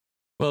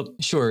Well,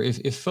 sure.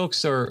 If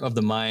folks are of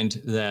the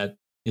mind that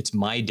it's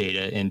my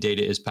data and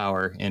data is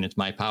power and it's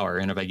my power,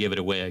 and if I give it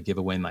away, I give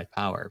away my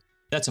power,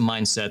 that's a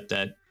mindset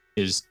that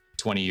is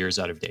 20 years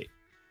out of date.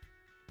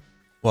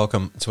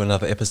 Welcome to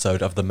another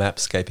episode of the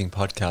Mapscaping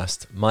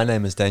Podcast. My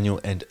name is Daniel,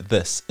 and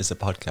this is a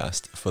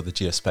podcast for the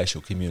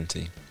geospatial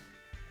community.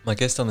 My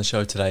guest on the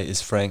show today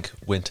is Frank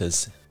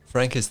Winters.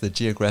 Frank is the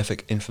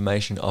Geographic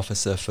Information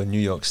Officer for New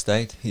York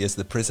State. He is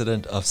the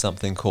president of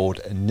something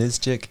called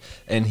NSGIC,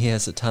 and he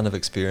has a ton of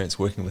experience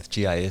working with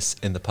GIS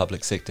in the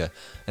public sector.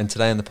 And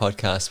today on the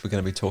podcast, we're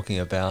going to be talking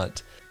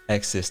about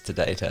access to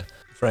data.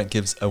 Frank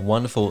gives a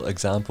wonderful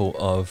example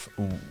of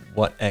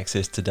what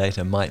access to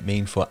data might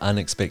mean for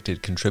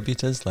unexpected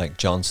contributors like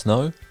Jon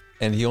Snow.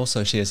 And he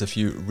also shares a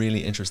few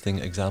really interesting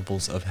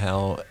examples of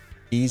how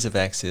ease of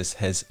access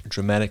has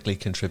dramatically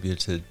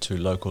contributed to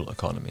local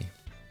economy.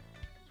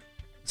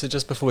 So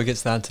just before we get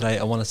started today,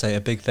 I want to say a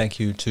big thank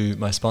you to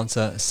my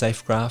sponsor,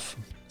 Safegraph.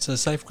 So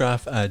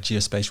Safegraph are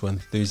geospatial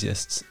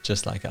enthusiasts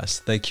just like us.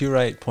 They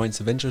curate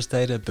points of interest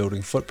data,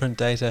 building footprint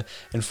data,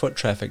 and foot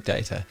traffic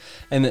data.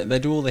 And they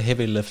do all the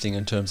heavy lifting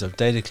in terms of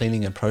data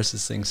cleaning and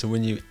processing. So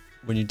when you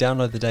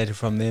download the data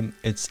from them,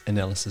 it's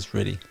analysis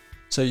ready.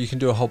 So you can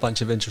do a whole bunch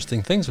of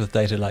interesting things with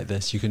data like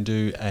this. You can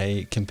do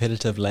a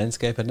competitive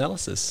landscape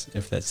analysis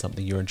if that's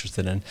something you're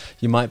interested in.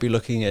 You might be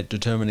looking at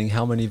determining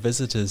how many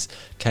visitors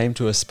came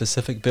to a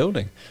specific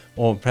building,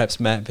 or perhaps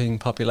mapping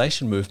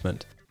population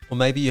movement. Or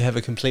maybe you have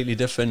a completely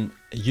different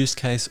use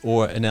case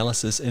or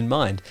analysis in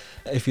mind.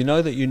 If you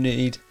know that you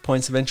need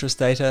points of interest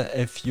data,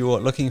 if you're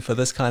looking for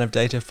this kind of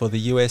data for the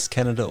US,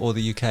 Canada, or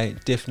the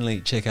UK,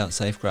 definitely check out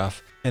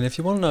Safegraph. And if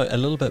you want to know a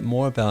little bit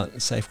more about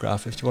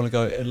Safegraph, if you want to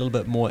go a little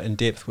bit more in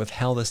depth with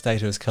how this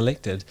data is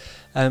collected,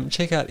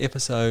 check out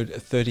episode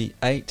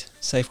 38.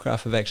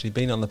 Safegraph have actually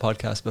been on the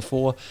podcast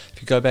before.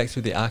 If you go back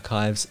through the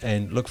archives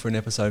and look for an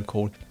episode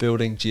called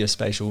Building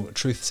Geospatial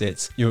Truth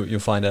Sets, you'll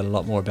find out a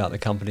lot more about the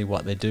company,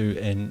 what they do,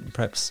 and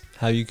perhaps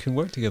how you can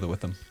work together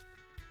with them.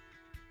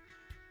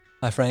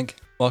 Hi Frank,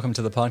 welcome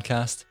to the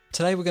podcast.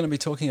 Today we're going to be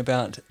talking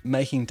about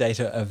making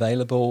data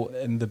available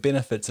and the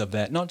benefits of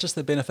that, not just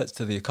the benefits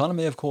to the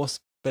economy, of course,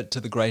 but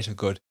to the greater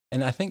good.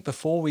 And I think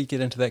before we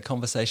get into that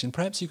conversation,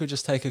 perhaps you could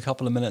just take a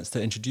couple of minutes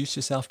to introduce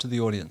yourself to the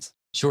audience.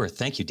 Sure.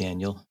 Thank you,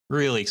 Daniel.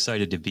 Really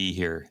excited to be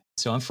here.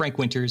 So I'm Frank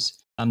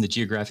Winters. I'm the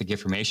Geographic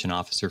Information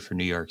Officer for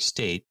New York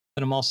State,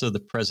 but I'm also the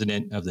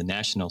president of the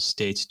National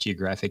States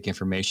Geographic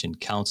Information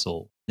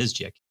Council,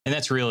 NSGIC. And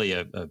that's really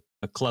a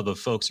club of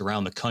folks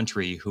around the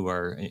country who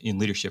are in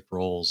leadership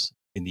roles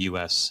in the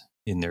U.S.,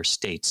 in their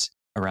states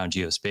around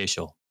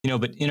geospatial.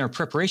 But in our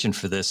preparation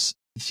for this,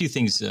 a few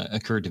things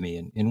occurred to me.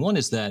 And one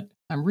is that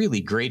I'm really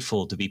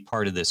grateful to be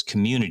part of this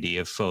community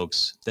of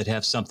folks that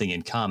have something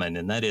in common.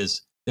 And that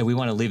is that we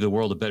want to leave the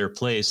world a better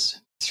place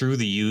through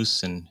the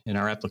use and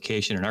our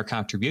application and our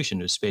contribution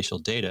to spatial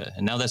data.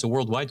 And now that's a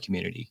worldwide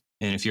community.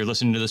 And if you're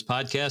listening to this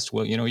podcast,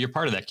 well, you're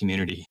part of that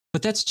community.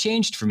 But that's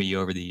changed for me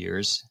over the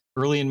years.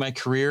 Early in my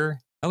career,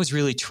 I was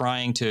really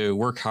trying to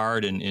work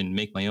hard and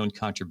make my own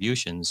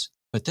contributions.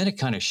 But then it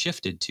kind of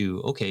shifted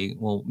to, okay,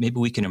 well, maybe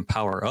we can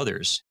empower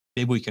others.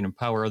 Maybe we can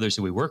empower others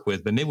that we work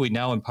with, but maybe we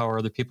now empower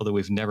other people that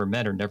we've never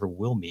met or never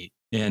will meet.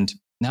 And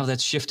now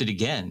that's shifted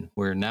again,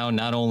 where now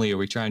not only are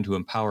we trying to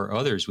empower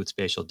others with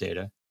spatial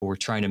data, but we're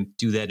trying to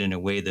do that in a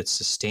way that's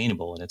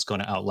sustainable and it's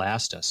going to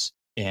outlast us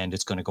and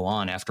it's going to go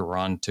on after we're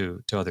on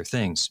to other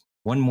things.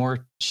 One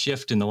more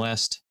shift in the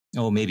last,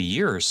 maybe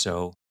year or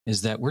so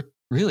is that we're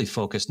really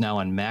focused now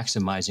on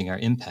maximizing our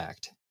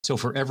impact. So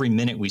for every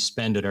minute we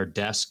spend at our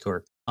desk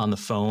or on the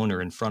phone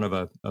or in front of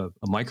a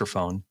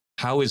microphone,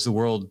 how is the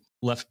world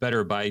left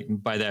better by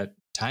that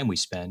time we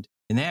spend?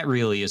 And that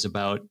really is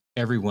about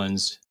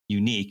everyone's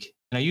unique.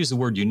 And I use the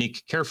word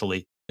unique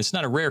carefully. It's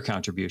not a rare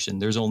contribution.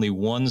 There's only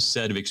one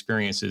set of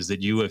experiences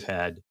that you have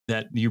had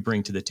that you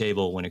bring to the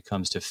table when it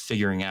comes to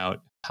figuring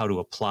out how to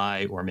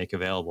apply or make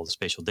available the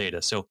spatial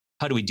data. So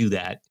how do we do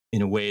that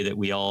in a way that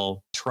we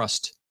all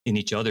trust in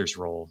each other's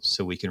role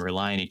so we can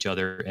rely on each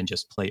other and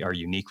just play our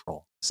unique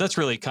role? So that's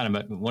really kind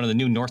of one of the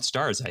new North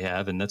Stars I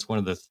have. And that's one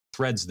of the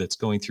threads that's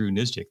going through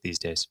NSGIC these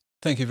days.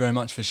 Thank you very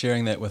much for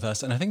sharing that with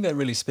us. And I think that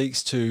really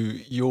speaks to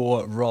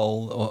your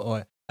role,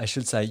 or I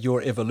should say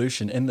your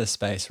evolution in this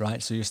space,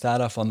 right? So you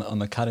start off on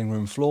the cutting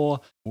room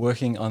floor,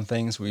 working on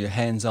things where you're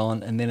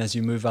hands-on. And then as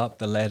you move up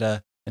the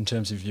ladder in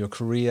terms of your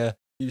career,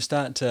 you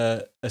start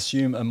to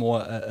assume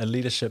a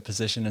leadership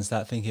position and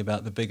start thinking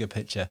about the bigger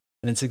picture.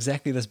 And it's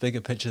exactly this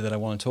bigger picture that I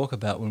want to talk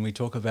about when we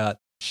talk about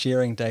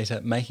sharing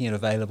data, making it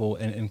available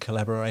in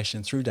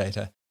collaboration through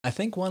data. I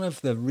think one of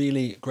the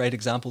really great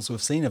examples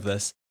we've seen of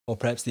this, or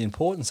perhaps the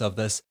importance of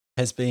this,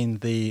 has been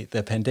the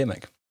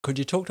pandemic. Could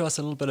you talk to us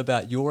a little bit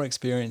about your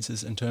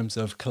experiences in terms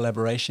of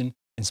collaboration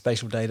and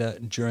spatial data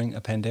during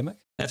a pandemic?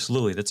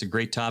 Absolutely. That's a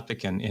great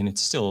topic, and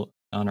it's still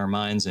on our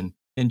minds. And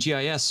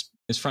GIS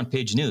is front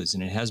page news,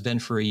 and it has been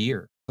for a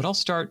year. But I'll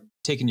start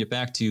taking you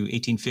back to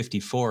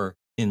 1854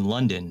 in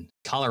London,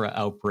 cholera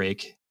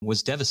outbreak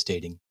was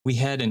devastating. We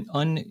had an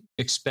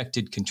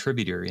unexpected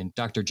contributor in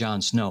Dr.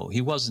 John Snow.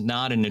 He was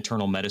not an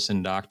internal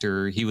medicine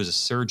doctor, he was a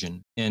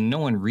surgeon. And no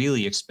one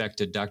really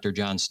expected Dr.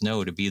 John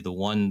Snow to be the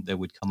one that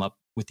would come up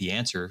with the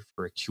answer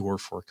for a cure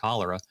for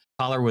cholera.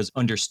 Cholera was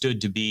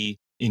understood to be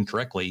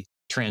incorrectly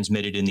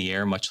transmitted in the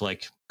air, much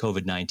like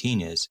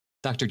COVID-19 is.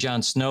 Dr.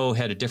 John Snow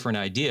had a different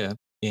idea,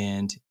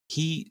 and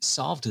he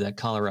solved that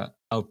cholera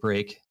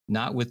outbreak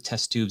not with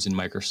test tubes and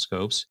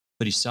microscopes,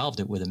 but he solved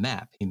it with a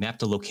map. He mapped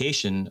the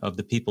location of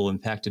the people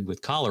impacted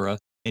with cholera,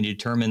 and he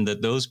determined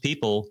that those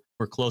people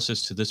were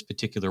closest to this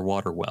particular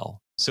water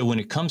well. So when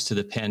it comes to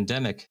the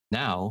pandemic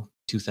now,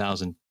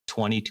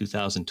 2020,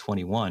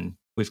 2021,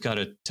 we've got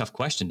a tough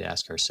question to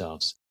ask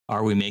ourselves.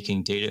 Are we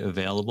making data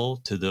available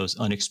to those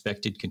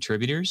unexpected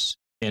contributors?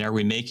 And are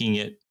we making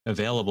it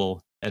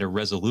available at a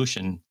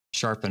resolution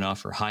sharp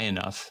enough or high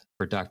enough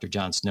for Dr.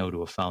 John Snow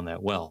to have found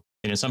that well?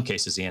 And in some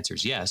cases, the answer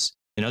is yes.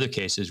 In other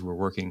cases, we're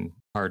working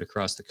hard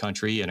across the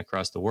country and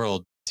across the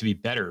world to be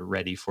better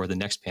ready for the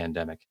next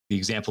pandemic. The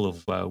example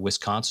of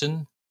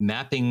Wisconsin,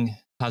 mapping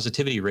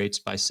positivity rates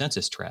by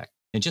census tract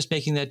and just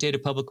making that data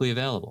publicly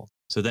available.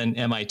 So then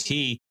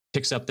MIT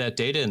picks up that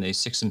data and they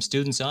stick some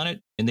students on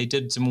it, and they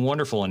did some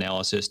wonderful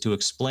analysis to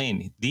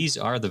explain these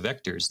are the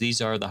vectors,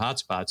 these are the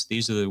hotspots,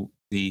 these are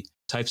the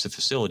types of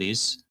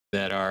facilities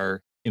that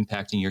are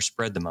impacting your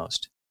spread the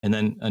most. And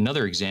then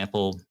another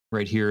example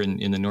right here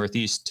in the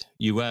Northeast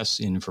US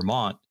in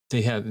Vermont,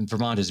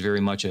 Vermont is very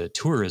much a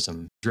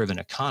tourism driven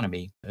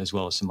economy, as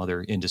well as some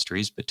other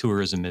industries, but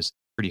tourism is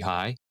pretty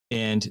high.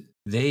 And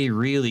they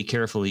really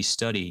carefully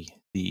study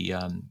the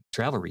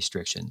travel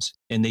restrictions.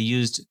 And they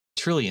used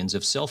trillions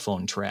of cell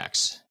phone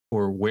tracks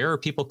for where are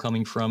people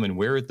coming from and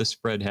where is the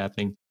spread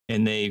happening.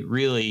 And they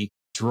really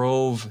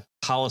drove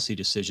policy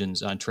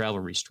decisions on travel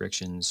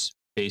restrictions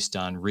based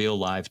on real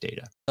live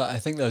data. I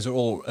think those are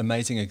all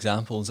amazing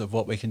examples of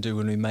what we can do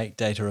when we make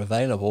data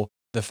available.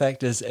 The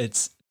fact is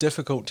it's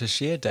difficult to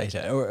share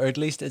data, or at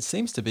least it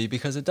seems to be,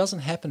 because it doesn't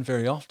happen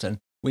very often.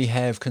 We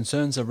have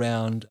concerns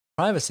around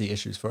privacy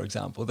issues, for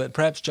example, that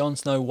perhaps John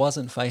Snow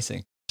wasn't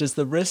facing. Does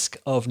the risk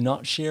of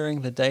not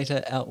sharing the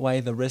data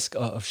outweigh the risk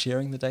of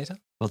sharing the data?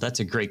 Well, that's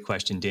a great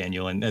question,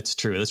 Daniel, and that's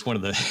true. That's one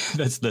of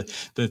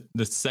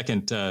the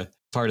second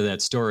part of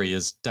that story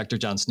is Dr.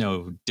 John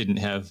Snow didn't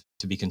have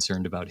to be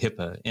concerned about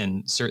HIPAA,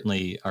 and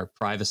certainly our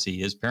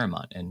privacy is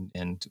paramount,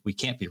 and we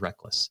can't be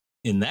reckless.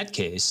 In that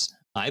case,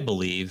 I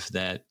believe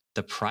that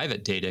the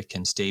private data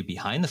can stay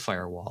behind the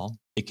firewall.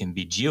 It can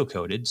be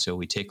geocoded, so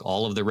we take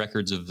all of the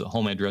records of the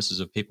home addresses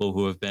of people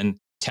who have been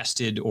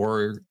tested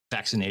or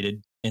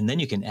vaccinated, and then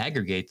you can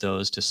aggregate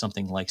those to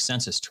something like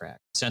Census Tract.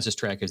 Census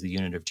Tract is the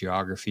unit of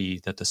geography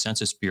that the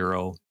Census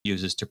Bureau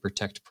uses to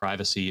protect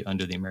privacy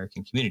under the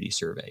American Community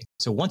Survey.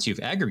 So once you've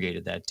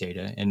aggregated that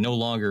data, and no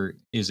longer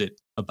is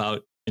it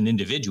about an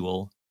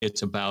individual,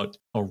 it's about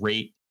a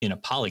rate in a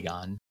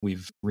polygon,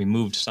 we've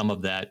removed some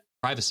of that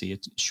privacy.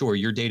 Sure,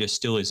 your data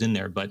still is in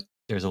there, but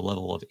there's a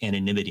level of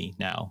anonymity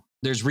now.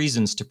 There's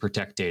reasons to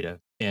protect data,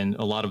 and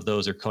a lot of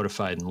those are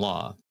codified in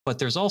law. But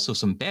there's also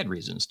some bad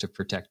reasons to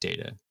protect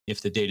data.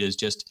 If the data is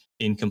just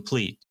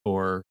incomplete,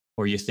 or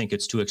you think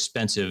it's too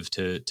expensive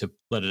to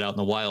let it out in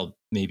the wild,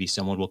 maybe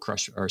someone will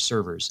crush our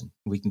servers. And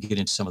we can get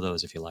into some of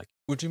those if you like.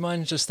 Would you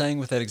mind just staying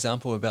with that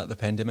example about the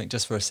pandemic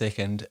just for a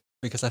second?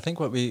 Because I think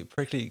what we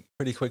pretty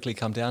quickly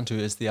come down to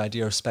is the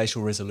idea of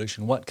spatial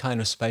resolution. What kind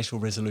of spatial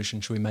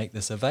resolution should we make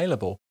this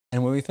available?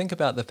 And when we think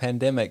about the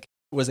pandemic,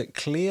 was it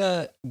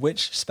clear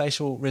which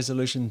spatial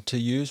resolution to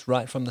use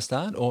right from the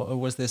start, or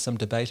was there some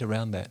debate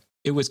around that?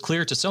 It was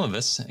clear to some of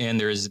us, and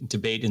there is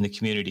debate in the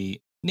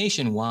community.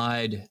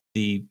 Nationwide,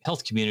 the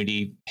health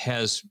community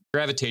has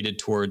gravitated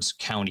towards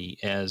county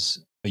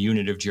as a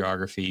unit of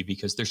geography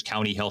because there's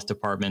county health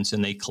departments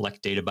and they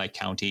collect data by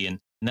county. And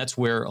that's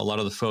where a lot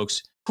of the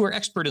folks who are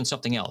expert in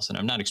something else, and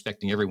I'm not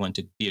expecting everyone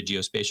to be a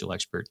geospatial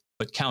expert,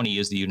 but county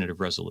is the unit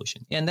of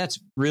resolution. And that's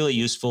really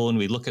useful. And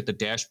we look at the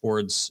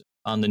dashboards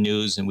on the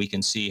news and we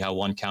can see how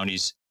one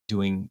county's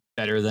doing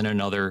better than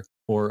another,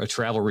 or a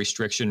travel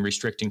restriction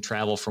restricting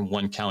travel from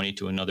one county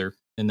to another,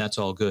 and that's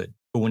all good.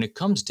 But when it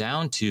comes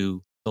down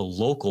to the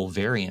local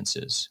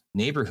variances,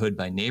 neighborhood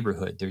by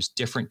neighborhood, there's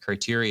different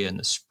criteria and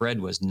the spread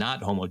was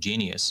not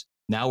homogeneous.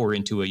 Now we're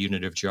into a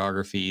unit of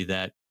geography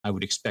that I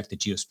would expect the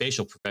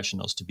geospatial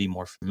professionals to be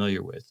more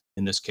familiar with.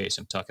 In this case,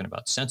 I'm talking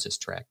about Census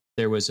Tract.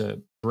 There was a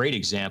great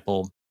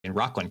example in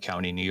Rockland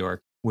County, New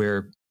York,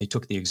 where they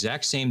took the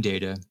exact same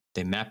data,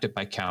 they mapped it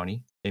by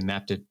county, they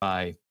mapped it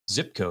by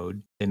zip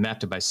code, they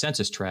mapped it by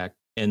census tract,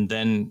 and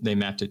then they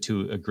mapped it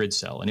to a grid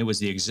cell. And it was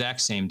the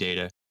exact same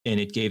data, and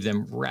it gave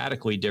them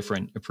radically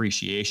different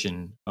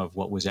appreciation of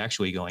what was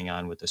actually going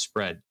on with the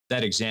spread.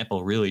 That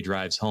example really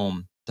drives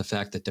home the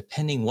fact that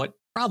depending what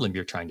problem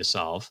you're trying to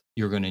solve,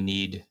 you're going to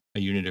need a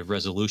unit of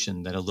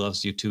resolution that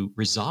allows you to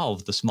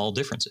resolve the small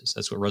differences.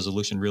 That's what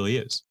resolution really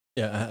is.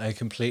 Yeah, I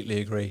completely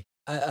agree.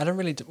 I don't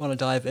really want to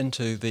dive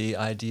into the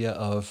idea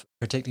of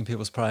protecting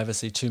people's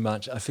privacy too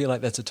much. I feel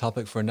like that's a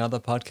topic for another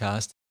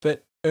podcast.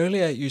 But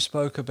earlier you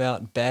spoke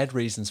about bad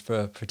reasons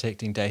for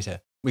protecting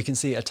data. We can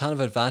see a ton of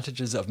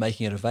advantages of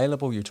making it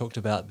available. You talked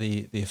about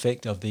the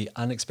effect of the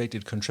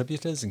unexpected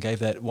contributors and gave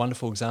that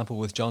wonderful example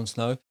with Jon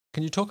Snow.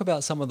 Can you talk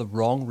about some of the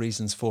wrong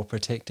reasons for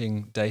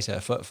protecting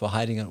data, for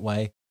hiding it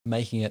away,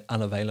 making it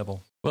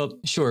unavailable? Well,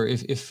 sure.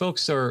 If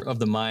folks are of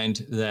the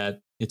mind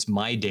that it's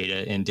my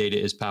data and data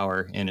is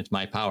power and it's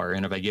my power,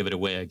 and if I give it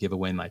away, I give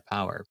away my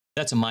power,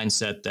 that's a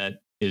mindset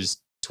that is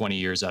 20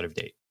 years out of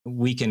date.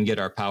 We can get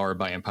our power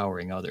by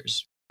empowering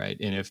others, right?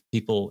 And if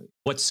people,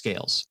 what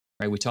scales,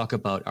 right? We talk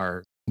about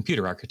our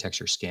computer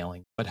architecture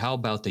scaling, but how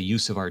about the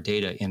use of our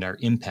data and our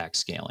impact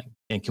scaling?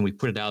 And can we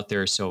put it out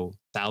there so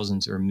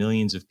thousands or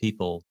millions of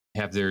people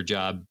have their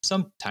job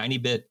some tiny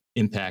bit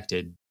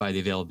impacted by the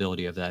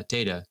availability of that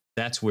data?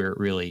 That's where it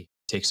really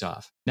takes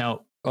off.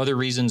 Now, other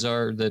reasons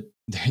are that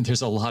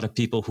there's a lot of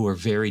people who are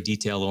very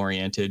detail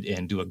oriented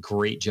and do a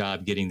great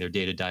job getting their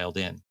data dialed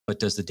in. But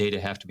does the data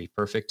have to be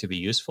perfect to be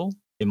useful?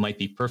 It might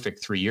be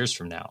perfect 3 years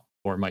from now,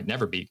 or it might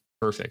never be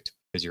perfect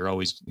because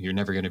you're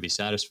never going to be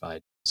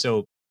satisfied.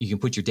 So you can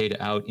put your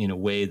data out in a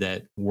way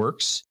that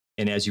works.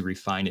 And as you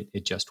refine it,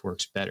 it just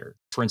works better.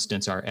 For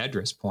instance, our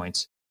address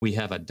points, we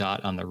have a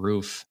dot on the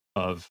roof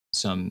of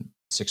some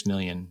 6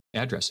 million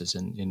addresses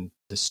in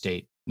the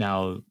state.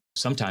 Now,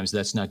 sometimes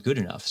that's not good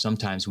enough.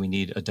 Sometimes we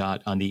need a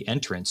dot on the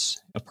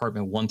entrance.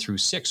 Apartment 1 through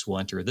 6 will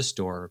enter this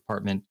door.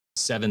 Apartment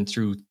 7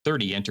 through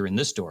 30 enter in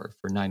this door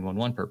for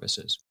 911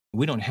 purposes.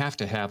 We don't have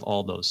to have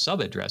all those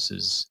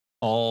sub-addresses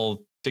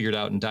all figured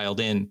out and dialed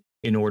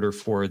in order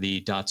for the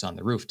dots on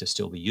the roof to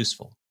still be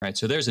useful, right?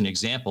 So there's an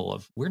example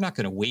of we're not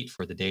going to wait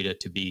for the data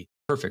to be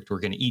perfect. We're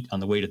going to eat on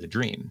the way to the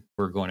dream.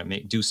 We're going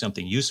to do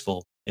something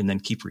useful and then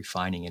keep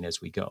refining it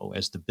as we go,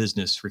 as the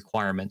business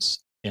requirements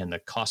and the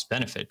cost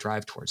benefit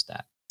drive towards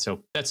that.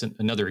 So that's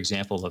another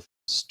example of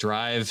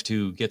strive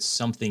to get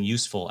something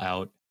useful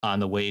out on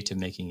the way to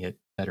making it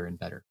better and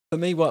better. For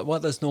me,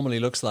 what this normally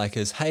looks like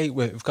is, hey,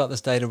 we've got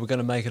this data, we're going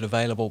to make it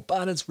available,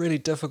 but it's really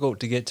difficult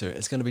to get to.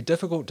 It's going to be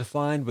difficult to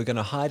find. We're going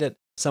to hide it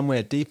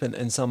somewhere deep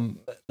in some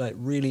like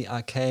really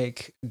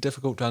archaic,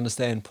 difficult to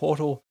understand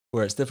portal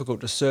where it's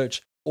difficult to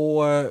search,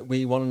 or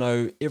we want to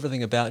know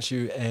everything about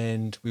you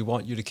and we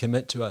want you to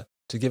commit to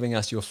giving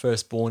us your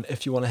firstborn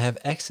if you want to have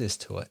access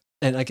to it.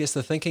 And I guess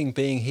the thinking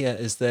being here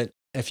is that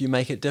if you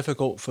make it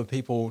difficult for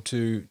people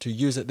to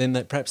use it, then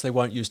that perhaps they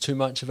won't use too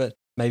much of it.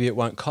 Maybe it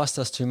won't cost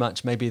us too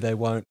much. Maybe they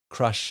won't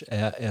crush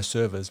our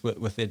servers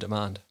with their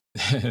demand.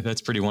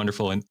 That's pretty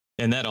wonderful.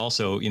 And that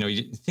also,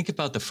 you think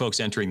about the folks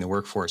entering the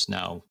workforce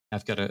now.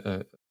 I've got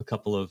a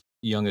couple of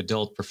young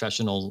adult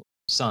professional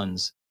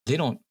sons. They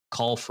don't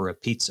call for a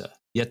pizza,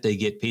 yet they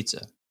get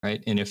pizza,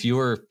 right? And if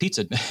your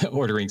pizza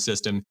ordering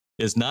system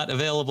is not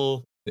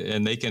available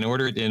and they can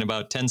order it in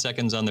about 10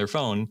 seconds on their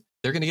phone,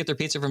 they're going to get their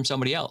pizza from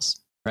somebody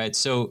else, right?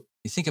 So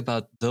you think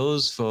about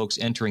those folks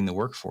entering the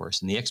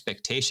workforce and the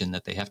expectation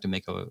that they have to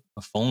make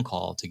a phone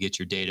call to get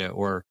your data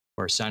or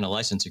sign a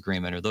license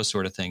agreement or those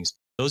sort of things.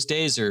 Those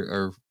days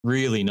are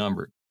really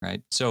numbered,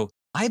 right? So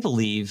I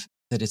believe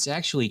that it's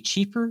actually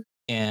cheaper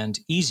and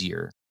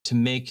easier to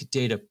make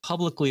data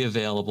publicly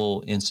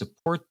available and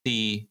support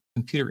the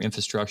computer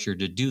infrastructure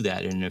to do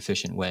that in an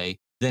efficient way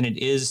than it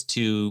is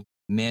to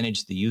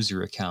manage the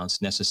user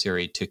accounts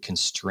necessary to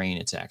constrain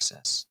its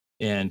access.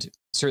 And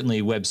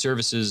certainly web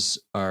services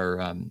are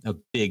a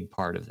big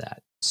part of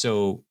that.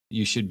 So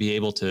you should be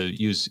able to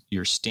use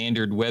your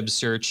standard web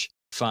search,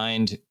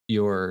 find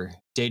your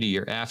data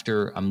you're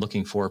after. I'm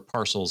looking for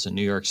parcels in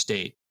New York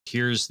State.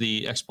 Here's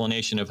the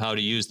explanation of how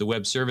to use the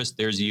web service.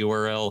 There's a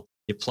URL.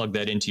 You plug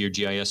that into your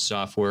GIS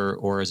software,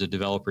 or as a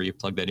developer, you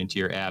plug that into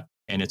your app,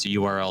 and it's a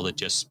URL that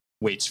just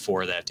waits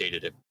for that data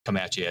to come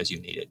at you as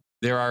you need it.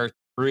 There are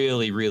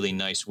really, really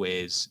nice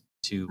ways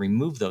to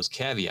remove those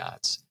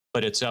caveats,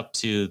 but it's up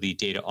to the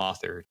data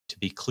author to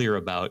be clear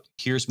about,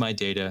 here's my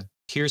data,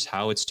 here's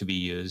how it's to be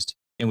used,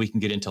 and we can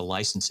get into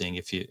licensing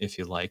if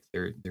you like.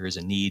 There is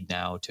a need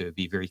now to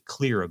be very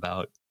clear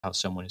about how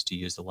someone is to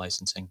use the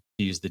licensing,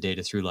 to use the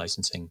data through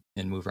licensing,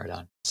 and move right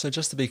on. So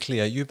just to be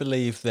clear, you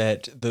believe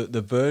that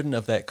the burden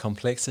of that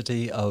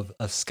complexity of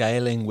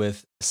scaling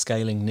with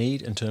scaling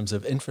need in terms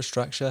of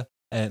infrastructure,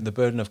 and the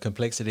burden of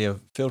complexity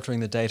of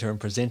filtering the data and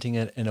presenting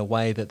it in a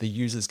way that the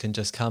users can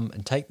just come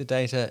and take the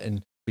data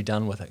and be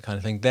done with it kind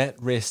of thing, that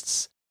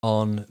rests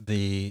on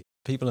the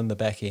people in the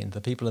back end,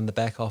 the people in the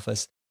back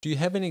office. Do you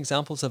have any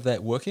examples of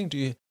that working? Do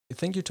you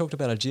think you talked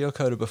about a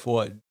geocoder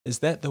before? Is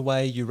that the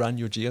way you run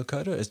your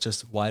geocoder? It's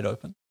just wide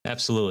open?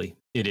 Absolutely,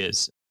 it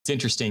is. It's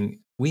interesting.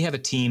 We have a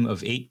team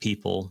of 8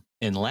 people,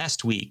 and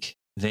last week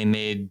they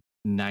made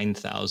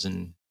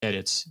 9,000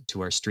 edits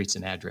to our streets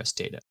and address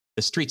data.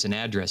 The streets and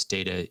address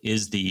data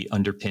is the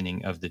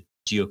underpinning of the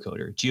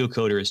geocoder.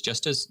 Geocoder is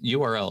just a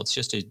URL. It's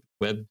just a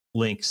web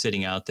link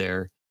sitting out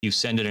there. You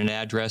send it an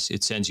address,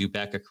 it sends you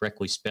back a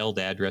correctly spelled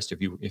address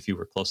if you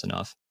were close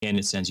enough, and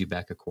it sends you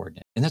back a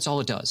coordinate. And that's all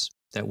it does,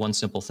 that one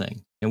simple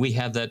thing. And we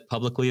have that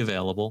publicly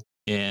available,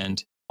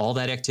 and all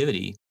that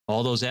activity,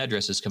 all those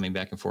addresses coming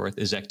back and forth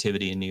is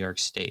activity in New York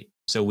State.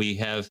 So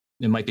it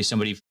might be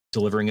somebody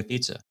delivering a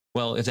pizza.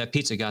 Well, if that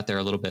pizza got there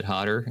a little bit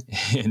hotter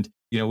and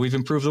we've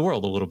improved the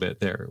world a little bit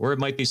there. Or it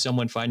might be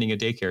someone finding a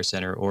daycare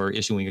center or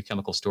issuing a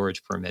chemical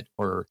storage permit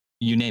or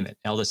you name it,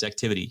 all this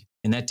activity.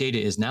 And that data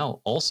is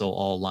now also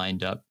all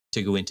lined up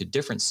to go into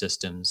different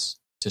systems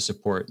to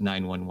support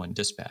 911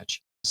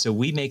 dispatch. So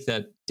we make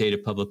that data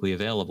publicly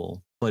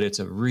available, but it's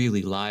a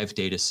really live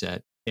data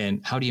set.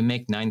 And how do you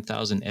make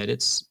 9,000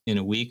 edits in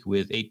a week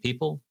with 8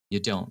 people? You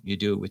don't. You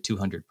do it with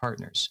 200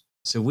 partners.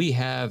 So we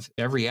have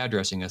every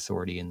addressing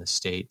authority in the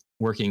state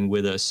working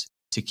with us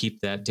to keep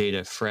that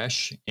data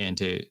fresh and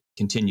to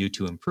continue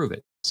to improve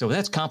it. So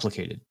that's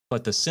complicated.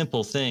 But the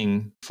simple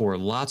thing for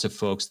lots of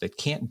folks that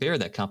can't bear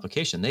that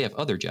complication, they have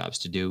other jobs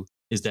to do,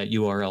 is that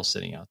URL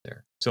sitting out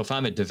there. So if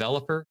I'm a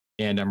developer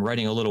and I'm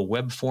writing a little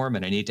web form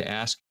and I need to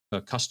ask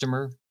a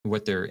customer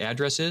what their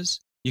address is,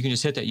 you can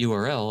just hit that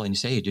URL and you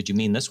say, hey, did you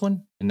mean this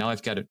one? And now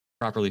I've got it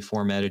properly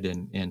formatted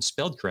and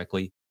spelled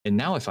correctly. And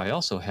now if I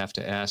also have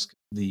to ask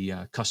the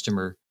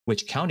customer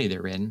which county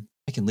they're in,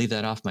 I can leave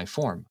that off my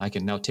form. I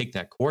can now take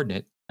that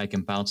coordinate. I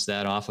can bounce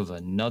that off of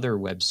another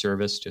web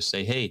service. Just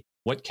say, hey,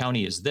 what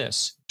county is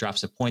this?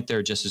 Drops a point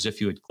there just as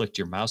if you had clicked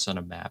your mouse on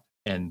a map.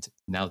 And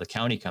now the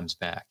county comes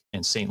back.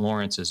 And St.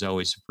 Lawrence is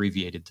always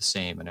abbreviated the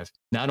same. And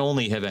not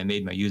only have I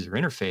made my user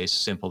interface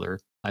simpler,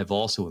 I've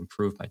also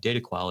improved my data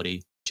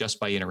quality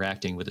just by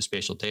interacting with the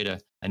spatial data.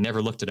 I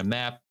never looked at a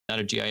map, not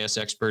a GIS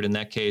expert in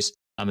that case.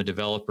 I'm a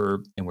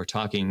developer and we're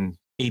talking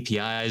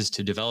APIs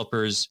to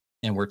developers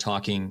and we're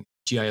talking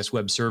GIS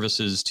web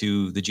services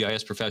to the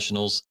GIS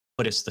professionals,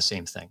 but it's the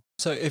same thing.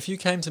 So if you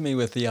came to me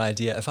with the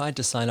idea, if I had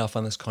to sign off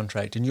on this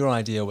contract and your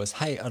idea was,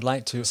 hey, I'd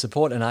like to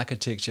support an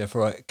architecture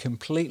for a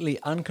completely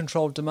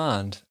uncontrolled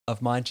demand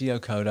of my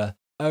geocoder,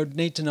 I would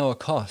need to know a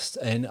cost,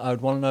 and I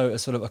would want to know a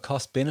sort of a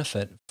cost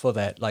benefit for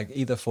that, like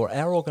either for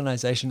our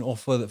organization or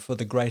for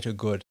the greater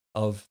good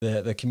of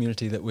the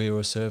community that we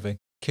were serving.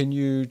 Can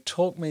you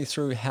talk me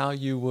through how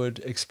you would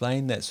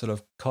explain that sort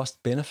of cost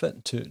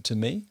benefit to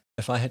me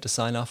if I had to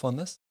sign off on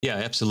this? Yeah,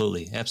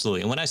 absolutely.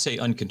 Absolutely. And when I say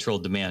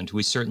uncontrolled demand,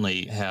 we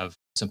certainly have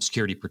some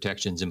security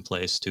protections in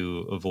place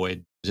to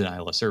avoid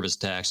denial of service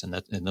tax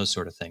and those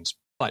sort of things.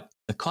 But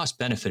the cost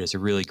benefit is a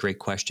really great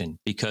question,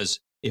 because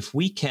if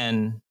we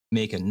can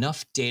make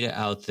enough data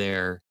out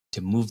there to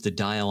move the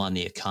dial on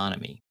the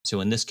economy. So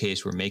in this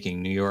case, we're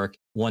making New York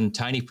one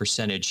tiny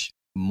percentage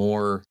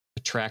more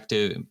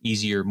attractive,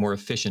 easier, more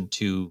efficient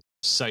to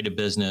site a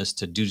business,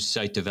 to do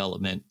site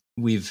development.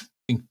 We've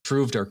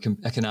improved our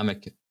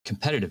economic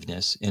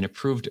competitiveness and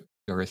improved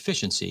our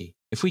efficiency.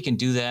 If we can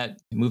do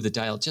that and move the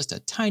dial just a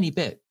tiny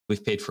bit,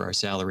 we've paid for our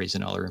salaries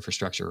and all our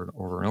infrastructure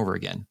over and over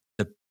again.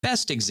 The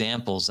best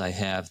examples I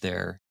have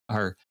there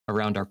are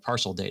around our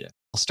parcel data.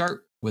 I'll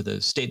start with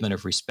a statement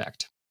of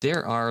respect.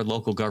 There are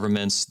local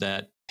governments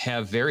that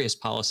have various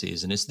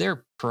policies, and it's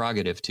their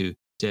prerogative to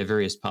have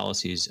various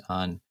policies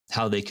on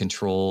how they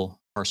control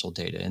parcel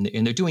data. And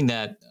they're doing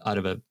that out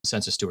of a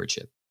sense of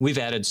stewardship. We've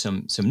added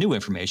some new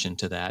information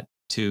to that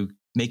to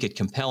make it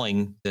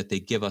compelling that they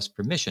give us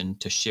permission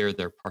to share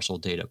their parcel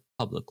data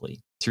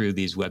publicly through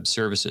these web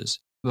services.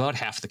 About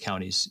half the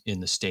counties in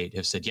the state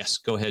have said, yes,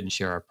 go ahead and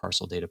share our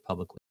parcel data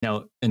publicly.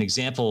 Now, an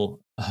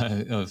example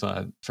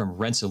from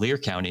Rensselaer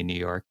County, New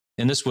York,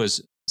 and this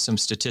was some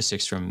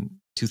statistics from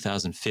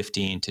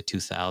 2015 to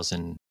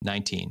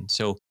 2019.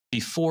 So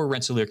before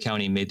Rensselaer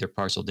County made their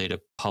parcel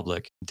data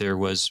public, there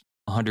was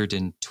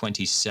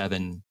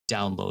 127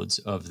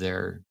 downloads of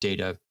their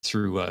data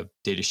through a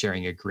data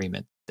sharing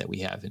agreement that we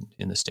have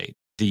in the state.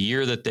 The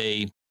year that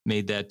they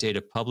made that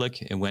data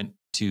public, it went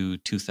to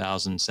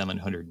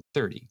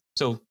 2,730.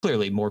 So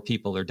clearly more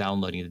people are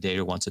downloading the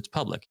data once it's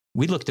public.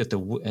 We looked at the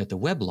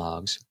web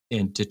logs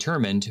and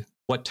determined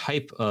what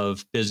type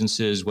of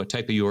businesses, what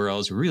type of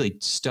URLs, really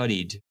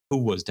studied who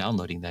was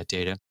downloading that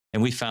data.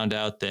 And we found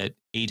out that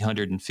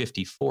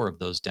 854 of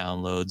those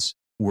downloads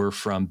were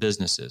from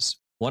businesses.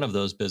 One of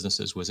those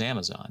businesses was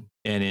Amazon.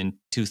 And in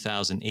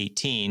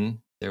 2018,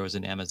 there was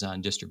an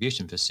Amazon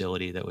distribution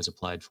facility that was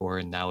applied for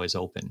and now is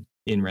open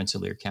in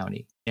Rensselaer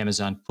County.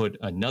 Amazon put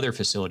another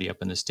facility up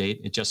in the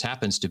state. It just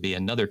happens to be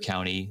another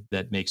county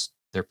that makes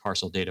their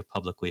parcel data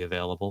publicly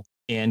available.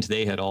 And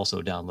they had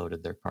also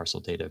downloaded their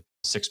parcel data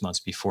 6 months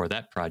before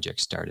that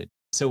project started.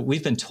 So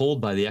we've been told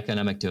by the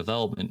economic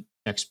development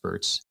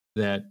experts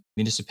that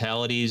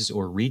municipalities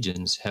or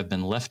regions have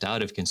been left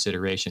out of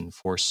consideration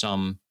for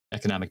some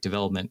economic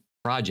development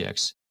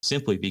projects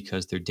simply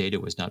because their data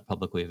was not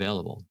publicly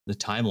available. The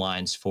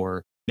timelines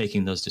for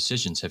making those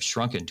decisions have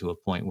shrunken to a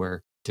point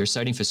where they're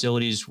citing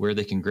facilities where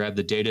they can grab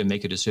the data,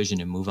 make a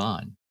decision, and move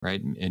on,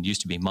 right? It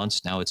used to be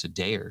months. Now it's a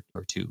day or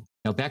two.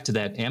 Now, back to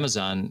that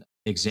Amazon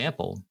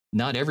example,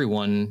 not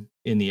everyone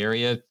in the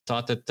area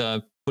thought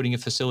that putting a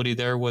facility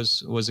there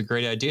was a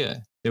great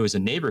idea. There was a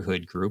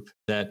neighborhood group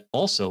that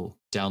also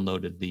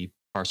downloaded the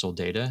parcel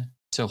data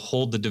to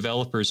hold the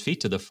developers' feet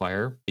to the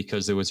fire,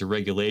 because there was a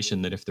regulation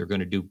that if they're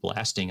going to do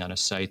blasting on a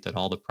site, that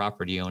all the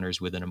property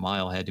owners within a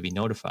mile had to be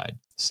notified.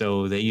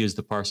 So they used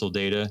the parcel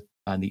data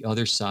on the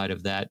other side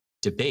of that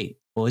debate.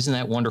 Well, isn't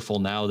that wonderful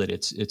now that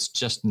it's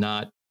just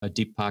not a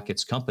deep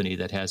pockets company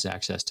that has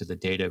access to the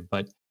data,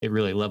 but it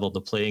really leveled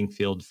the playing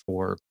field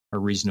for a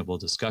reasonable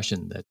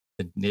discussion that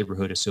the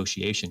neighborhood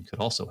association could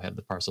also have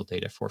the parcel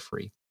data for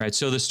free. Right.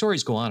 So the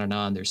stories go on and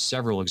on. There's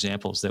several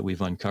examples that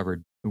we've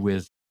uncovered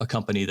with a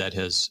company that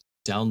has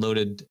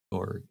downloaded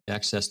or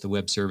accessed the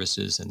web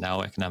services, and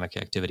now economic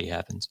activity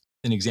happens.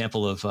 An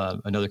example of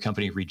another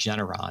company,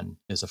 Regeneron,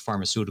 is a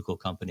pharmaceutical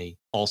company,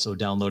 also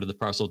downloaded the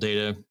parcel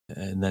data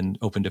and then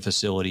opened a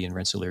facility in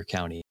Rensselaer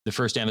County. The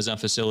first Amazon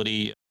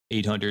facility,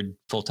 800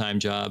 full-time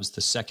jobs.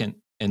 The second,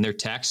 and their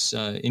tax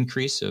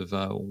increase of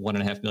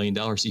 $1.5 million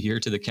a year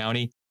to the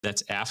county.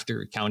 That's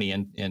after county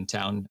and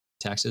town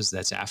taxes.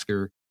 That's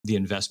after the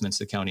investments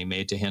the county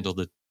made to handle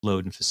the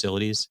load and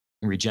facilities.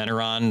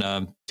 Regeneron,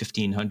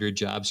 1,500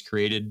 jobs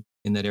created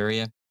in that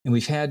area. And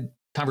we've had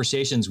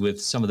conversations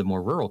with some of the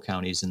more rural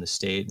counties in the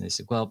state, and they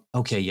said, "Well,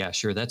 okay, yeah,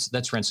 sure,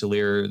 that's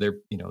Rensselaer.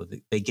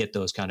 They get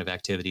those kind of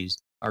activities.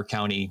 Our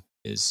county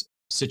is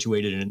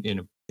situated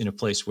in a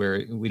place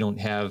where we don't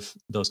have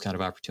those kind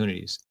of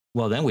opportunities."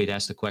 Well, then we'd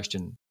ask the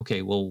question,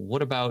 okay, well,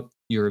 what about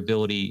your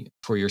ability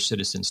for your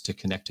citizens to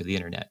connect to the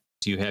internet?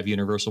 Do you have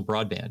universal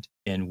broadband?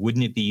 And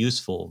wouldn't it be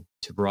useful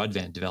to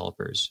broadband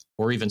developers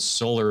or even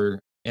solar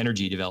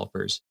energy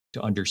developers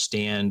to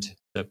understand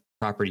the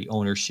property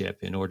ownership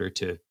in order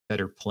to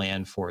better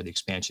plan for the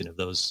expansion of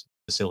those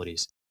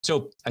facilities?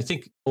 So I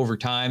think over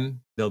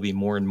time, there'll be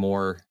more and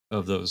more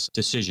of those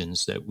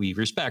decisions that we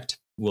respect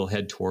will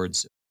head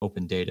towards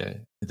open data.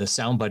 The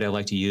soundbite I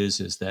like to use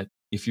is that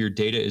if your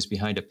data is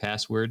behind a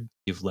password,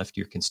 you've left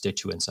your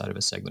constituents out of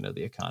a segment of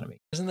the economy.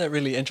 Isn't that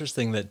really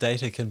interesting that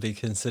data can be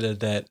considered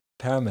that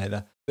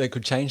parameter that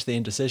could change the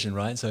indecision,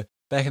 right? So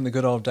back in the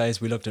good old days,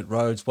 we looked at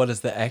roads. What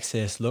does the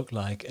access look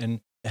like?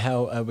 And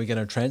how are we going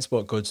to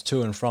transport goods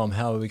to and from?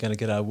 How are we going to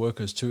get our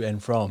workers to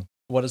and from?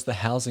 What does the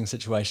housing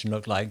situation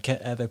look like?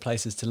 Are there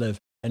places to live?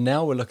 And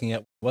now we're looking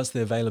at what's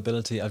the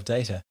availability of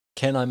data.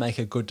 Can I make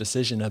a good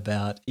decision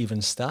about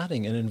even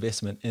starting an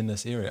investment in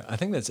this area? I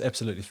think that's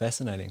absolutely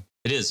fascinating.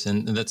 It is,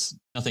 and that's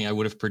nothing I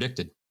would have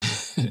predicted.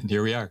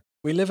 Here we are.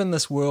 We live in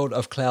this world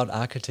of cloud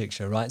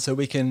architecture, right? So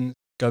we can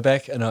go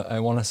back, and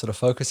I want to sort of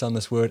focus on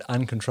this word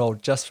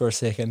uncontrolled just for a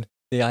second.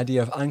 The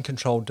idea of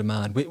uncontrolled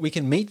demand. We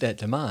can meet that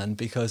demand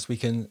because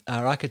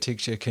our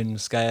architecture can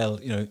scale,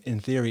 in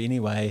theory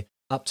anyway,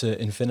 up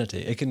to infinity.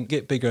 It can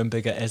get bigger and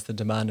bigger as the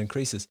demand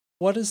increases.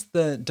 What does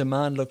the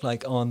demand look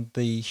like on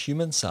the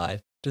human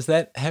side? Does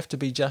that have to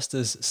be just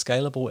as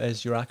scalable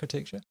as your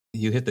architecture?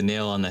 You hit the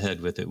nail on the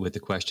head with the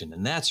question.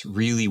 And that's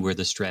really where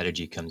the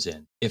strategy comes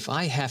in. If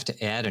I have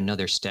to add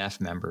another staff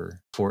member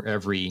for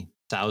every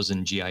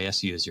 1,000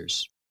 GIS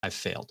users, I've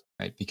failed,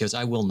 right? Because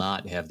I will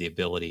not have the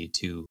ability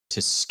to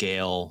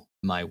scale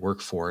my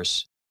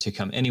workforce to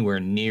come anywhere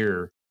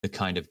near the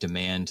kind of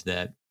demand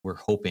that we're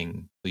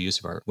hoping the use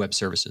of our web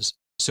services.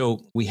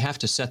 So we have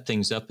to set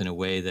things up in a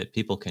way that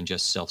people can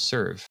just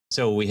self-serve.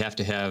 So we have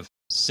to have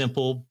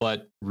simple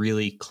but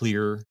really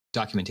clear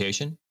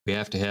documentation. We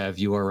have to have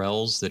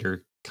URLs that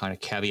are kind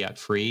of caveat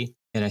free.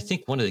 And I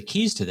think one of the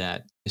keys to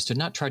that is to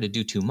not try to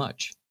do too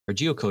much. Our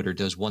geocoder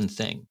does one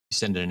thing. You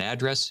send it an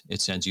address, it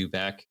sends you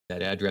back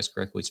that address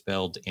correctly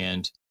spelled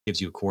and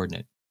gives you a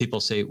coordinate. People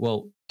say,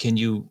 well, can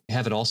you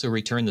have it also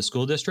return the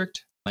school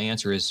district? My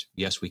answer is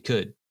yes, we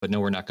could, but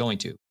no, we're not going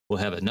to. We'll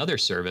have another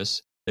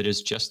service that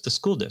is just the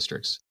school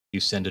districts. You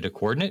send it a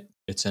coordinate,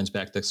 it sends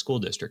back the school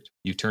district.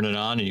 You turn it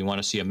on and you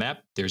want to see a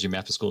map, there's your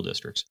map of school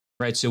districts,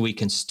 right? So we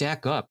can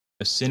stack up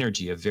a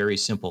synergy of very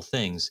simple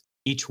things,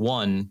 each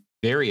one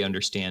very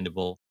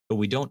understandable, but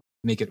we don't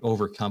make it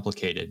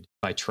overcomplicated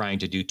by trying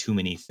to do too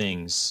many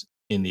things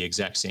in the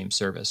exact same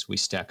service. We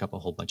stack up a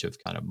whole bunch of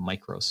kind of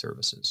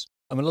microservices.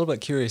 I'm a little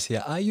bit curious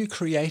here. Are you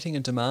creating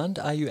a demand?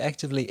 Are you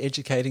actively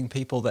educating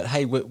people that,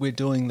 hey, we're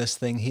doing this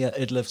thing here,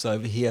 it lives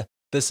over here,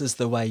 this is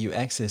the way you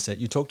access it?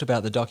 You talked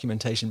about the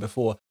documentation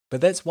before,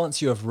 but that's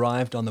once you have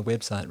arrived on the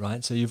website,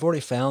 right? So you've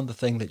already found the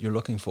thing that you're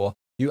looking for.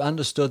 You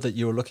understood that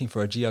you were looking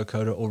for a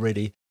geocoder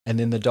already, and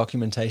then the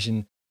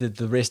documentation did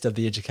the rest of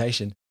the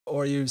education.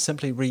 Or are you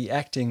simply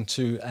reacting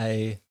to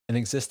an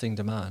existing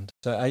demand?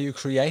 So are you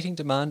creating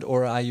demand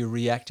or are you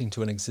reacting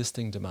to an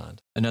existing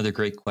demand? Another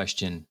great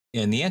question.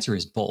 And the answer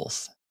is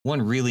both.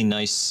 One really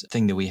nice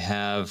thing that we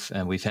have,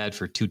 and we've had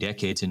for 2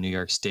 decades in New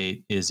York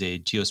State, is a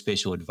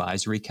Geospatial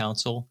Advisory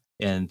Council.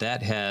 And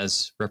that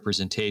has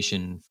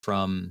representation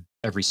from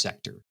every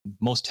sector,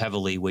 most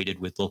heavily weighted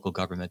with local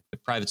government,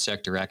 but private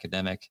sector,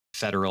 academic,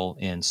 federal,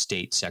 and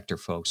state sector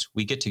folks.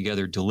 We get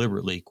together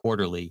deliberately,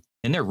 quarterly,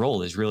 and their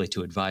role is really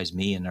to advise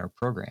me in our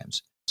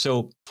programs.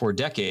 So for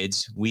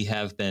decades, we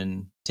have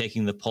been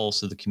taking the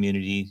pulse of the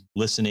community,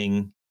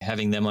 listening,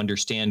 having them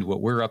understand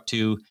what we're up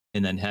to,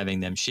 and then having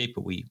them shape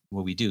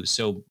what we do.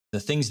 So the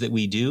things that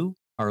we do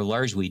are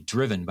largely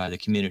driven by the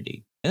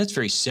community. And that's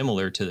very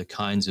similar to the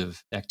kinds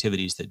of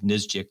activities that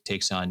NSGIC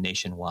takes on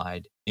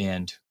nationwide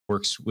and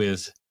works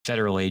with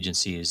federal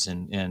agencies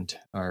and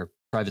our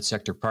private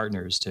sector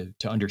partners to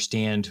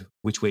understand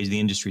which ways the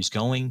industry is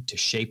going, to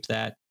shape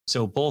that.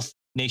 So both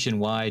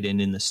nationwide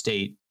and in the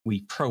state,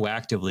 we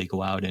proactively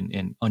go out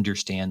and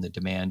understand the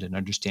demand and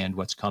understand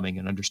what's coming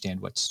and understand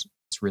what's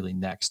really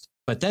next.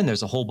 But then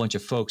there's a whole bunch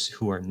of folks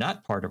who are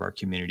not part of our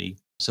community.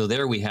 So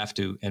there we have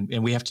to,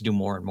 and we have to do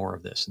more and more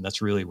of this. And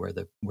that's really where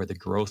the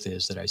growth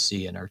is that I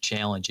see, and our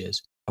challenge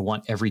is. I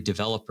want every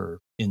developer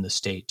in the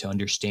state to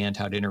understand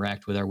how to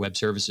interact with our web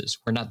services.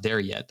 We're not there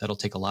yet. That'll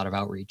take a lot of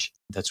outreach.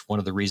 That's one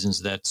of the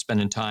reasons that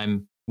spending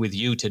time with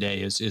you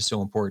today is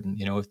so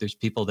important. If there's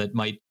people that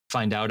might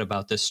find out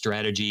about this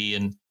strategy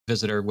and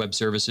visit our web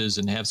services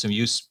and have some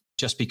use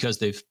just because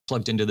they've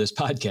plugged into this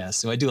podcast.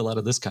 So I do a lot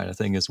of this kind of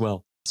thing as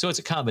well. So it's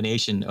a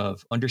combination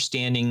of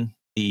understanding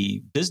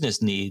the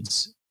business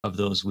needs of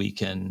those we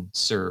can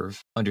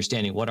serve,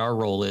 understanding what our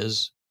role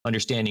is,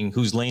 understanding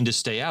whose lane to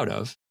stay out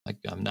of. Like,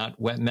 I'm not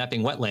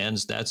mapping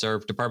wetlands. That's our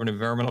Department of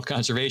Environmental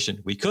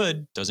Conservation. We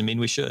could, doesn't mean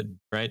we should,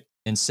 right?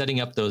 And setting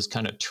up those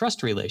kind of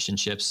trust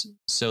relationships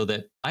so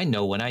that I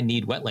know when I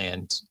need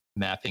wetland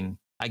mapping,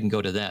 I can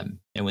go to them.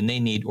 And when they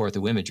need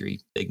orthoimagery,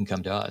 they can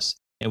come to us.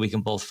 And we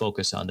can both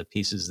focus on the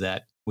pieces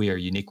that we are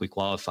uniquely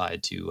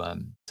qualified to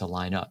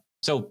line up.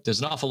 So there's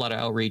an awful lot of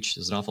outreach.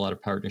 There's an awful lot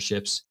of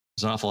partnerships.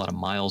 There's an awful lot of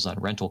miles on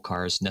rental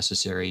cars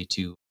necessary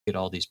to get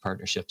all these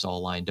partnerships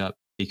all lined up,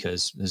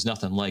 because there's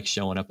nothing like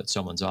showing up at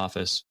someone's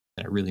office.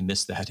 And I really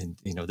miss that. And,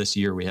 this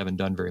year we haven't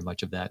done very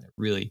much of that. I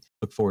really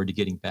look forward to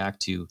getting back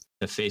to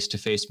the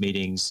face-to-face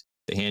meetings,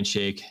 the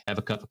handshake, have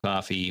a cup of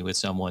coffee with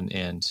someone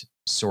and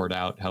sort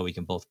out how we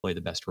can both play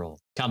the best role.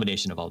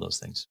 Combination of all those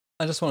things.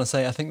 I just want to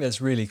say, I think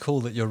that's really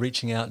cool that you're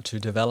reaching out to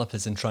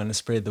developers and trying to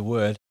spread the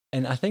word.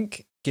 And I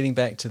think getting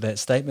back to that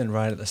statement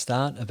right at the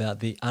start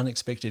about the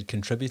unexpected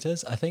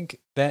contributors, I think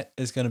that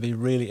is going to be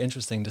really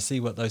interesting to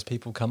see what those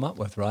people come up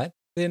with, right?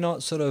 They're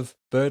not sort of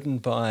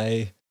burdened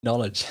by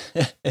knowledge,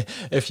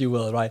 if you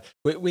will, right?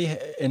 We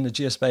in the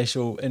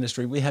geospatial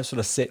industry, we have sort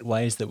of set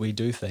ways that we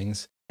do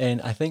things.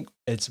 And I think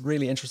it's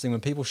really interesting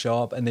when people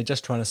show up and they're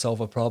just trying to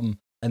solve a problem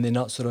and they're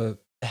not sort of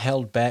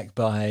held back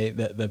by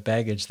the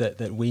baggage that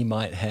we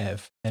might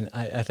have. And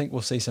I think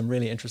we'll see some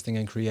really interesting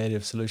and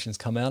creative solutions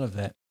come out of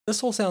that.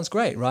 This all sounds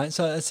great, right?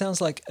 So it sounds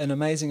like an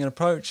amazing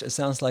approach. It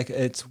sounds like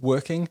it's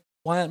working.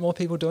 Why aren't more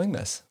people doing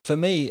this? For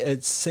me,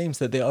 it seems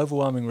that the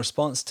overwhelming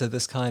response to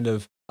this kind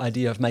of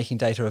idea of making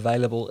data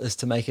available is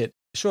to make it,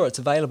 sure, it's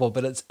available,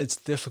 but it's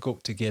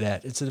difficult to get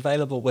at. It's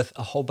available with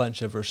a whole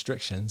bunch of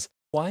restrictions.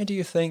 Why do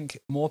you think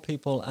more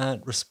people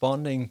aren't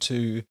responding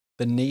to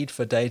the need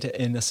for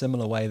data in a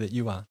similar way that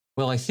you are?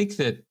 Well, I think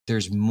that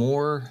there's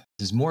more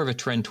of a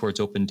trend towards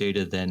open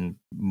data than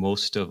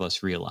most of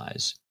us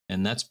realize.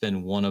 And that's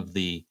been one of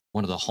the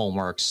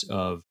hallmarks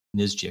of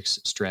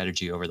NSGIC's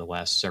strategy over the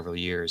last several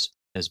years,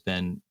 has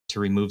been to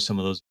remove some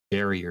of those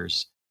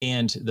barriers.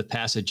 And the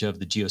passage of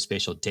the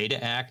Geospatial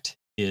Data Act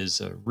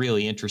is a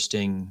really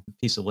interesting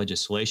piece of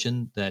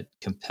legislation that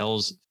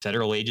compels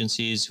federal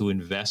agencies who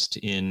invest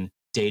in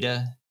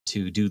data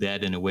to do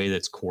that in a way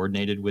that's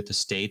coordinated with the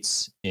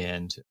states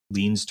and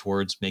leans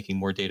towards making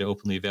more data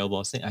openly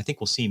available. I think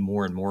we'll see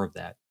more and more of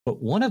that.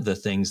 But one of the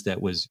things that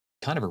was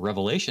kind of a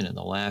revelation in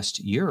the last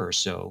year or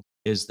so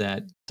is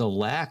that the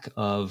lack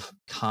of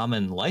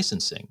common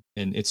licensing,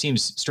 and it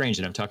seems strange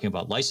that I'm talking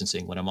about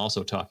licensing when I'm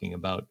also talking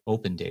about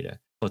open data,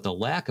 but the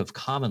lack of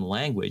common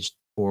language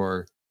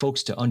for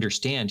folks to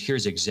understand,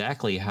 here's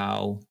exactly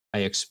how I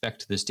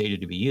expect this data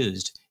to be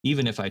used,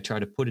 even if I try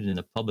to put it in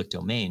the public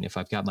domain. If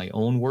I've got my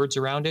own words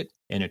around it,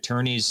 and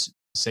attorneys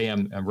say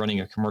I'm running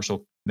a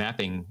commercial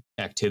mapping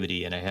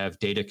activity and I have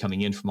data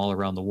coming in from all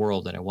around the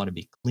world and I want to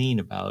be clean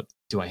about,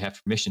 do I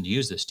have permission to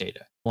use this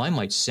data? Well, I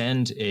might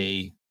send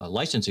a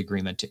license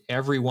agreement to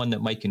everyone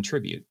that might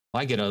contribute. If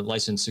I get a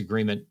license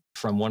agreement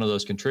from one of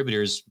those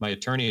contributors, my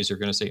attorneys are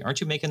going to say,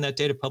 aren't you making that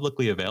data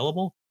publicly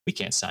available? We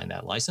can't sign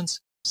that license.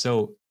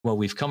 So what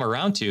we've come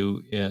around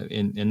to,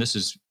 and this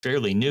is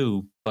fairly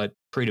new, but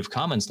Creative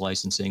Commons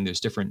licensing, there's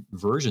different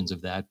versions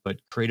of that, but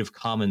Creative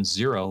Commons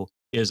Zero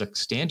is a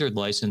standard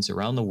license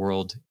around the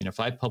world. And if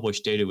I publish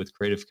data with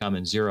Creative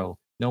Commons Zero,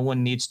 no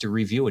one needs to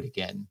review it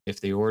again.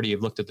 If they already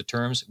have looked at the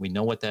terms, we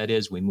know what that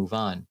is, we move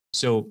on.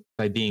 So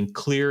by being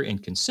clear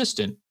and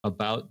consistent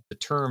about the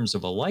terms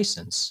of a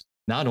license,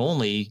 not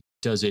only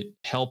does it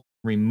help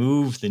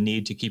remove the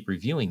need to keep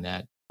reviewing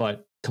that,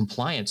 but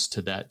compliance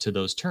to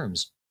those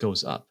terms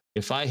goes up.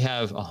 If I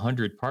have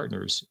 100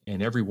 partners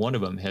and every one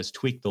of them has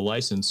tweaked the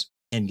license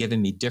and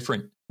given me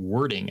different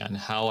wording on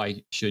how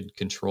I should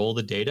control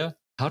the data,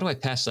 how do I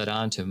pass that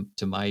on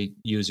to my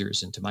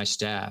users and to my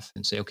staff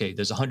and say, okay,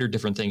 there's 100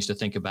 different things to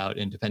think about,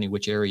 and depending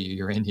which area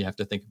you're in, you have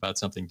to think about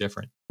something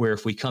different. Where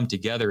if we come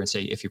together and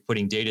say, if you're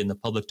putting data in the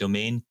public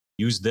domain,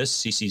 use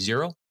this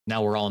CC0,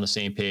 now we're all on the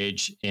same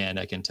page, and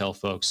I can tell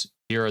folks,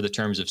 here are the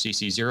terms of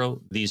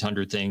CC0, these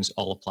 100 things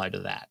all apply to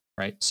that,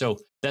 right? So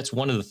that's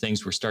one of the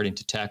things we're starting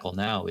to tackle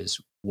now is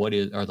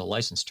are the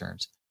license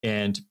terms.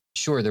 And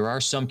sure, there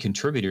are some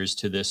contributors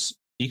to this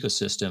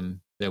ecosystem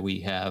that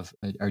we have,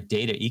 our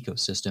data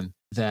ecosystem,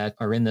 that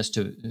are in this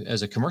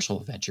as a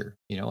commercial venture.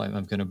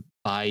 I'm going to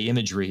buy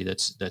imagery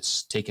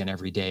that's taken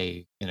every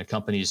day, and a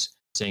company's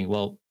saying,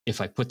 well,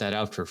 if I put that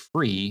out for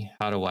free,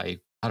 how do I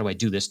how do I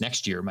do this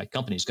next year? My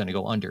company's going to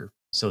go under.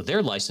 So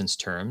their license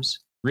terms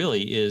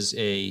really is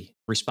a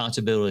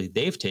responsibility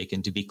they've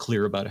taken to be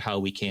clear about how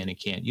we can and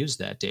can't use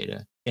that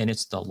data. And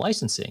it's the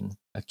licensing,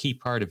 a key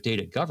part of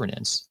data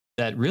governance,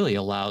 that really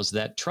allows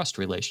that trust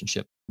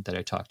relationship that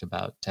I talked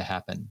about to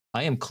happen.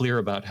 I am clear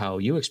about how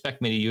you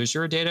expect me to use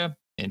your data,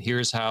 and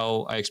here's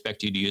how I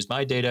expect you to use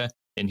my data,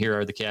 and here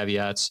are the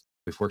caveats.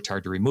 We've worked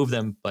hard to remove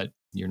them, but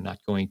you're not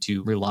going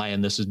to rely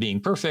on this as being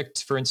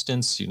perfect, for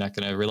instance. You're not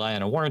going to rely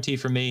on a warranty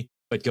from me,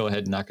 but go ahead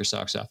and knock your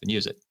socks off and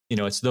use it.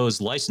 It's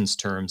those license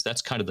terms.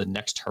 That's kind of the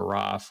next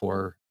hurrah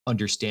for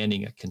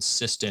understanding a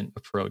consistent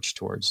approach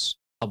towards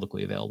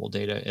publicly available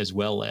data, as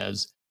well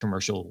as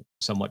commercial,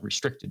 somewhat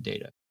restricted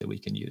data that we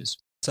can use.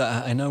 So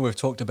I know we've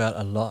talked about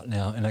a lot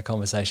now in our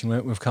conversation.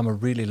 We've come a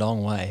really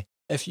long way.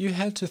 If you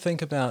had to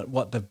think about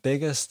what the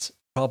biggest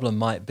problem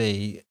might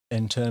be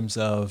in terms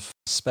of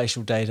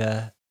spatial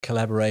data,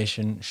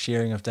 collaboration,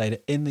 sharing of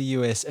data in the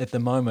US at the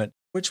moment,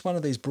 which one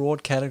of these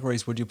broad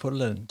categories would you put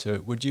it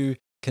into? Would you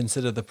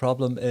consider the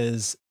problem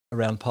is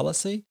around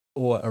policy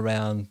or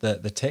around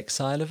the tech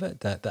side of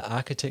it, the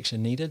architecture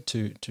needed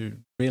to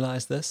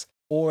realize this?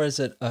 Or is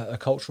it a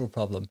cultural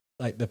problem?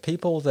 Like the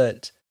people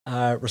that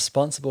are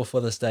responsible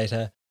for this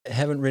data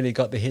haven't really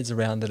got their heads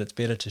around that it's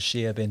better to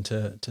share than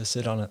to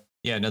sit on it.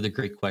 Yeah, another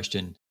great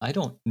question. I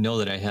don't know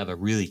that I have a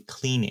really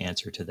clean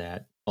answer to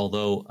that,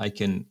 although I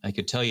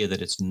could tell you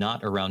that it's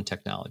not around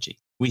technology.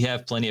 We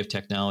have plenty of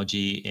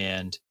technology,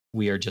 and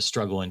we are just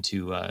struggling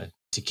to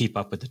keep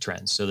up with the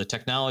trends. So the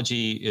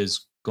technology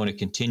is going to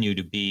continue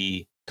to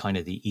be kind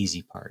of the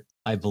easy part.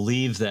 I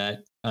believe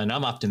that, and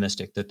I'm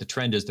optimistic that the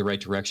trend is the right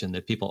direction,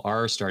 that people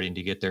are starting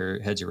to get their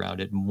heads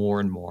around it more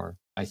and more.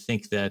 I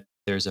think that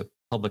there's a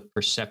public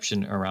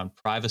perception around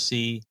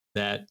privacy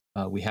that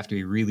we have to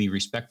be really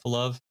respectful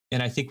of.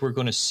 And I think we're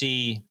going to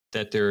see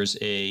that there's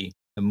a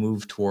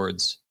move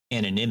towards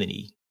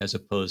anonymity as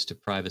opposed to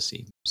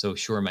privacy. So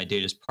sure, my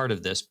data is part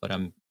of this, but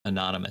I'm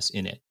anonymous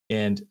in it.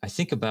 And I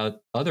think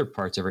about other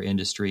parts of our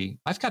industry.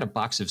 I've got a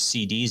box of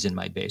CDs in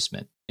my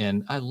basement,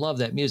 and I love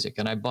that music,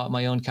 and I bought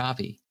my own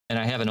copy, and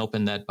I haven't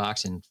opened that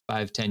box in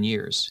 5-10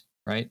 years,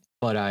 right?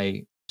 But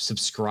I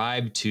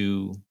subscribe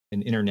to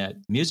an internet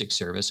music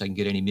service. I can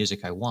get any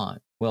music I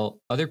want. Well,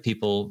 other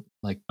people,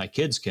 like my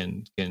kids,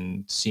 can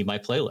see my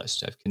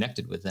playlist. I've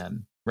connected with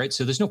them, right?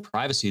 So there's no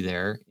privacy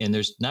there, and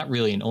there's not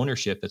really an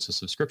ownership. It's a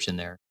subscription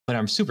there. But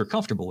I'm super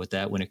comfortable with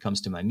that when it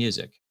comes to my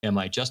music. Am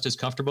I just as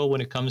comfortable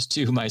when it comes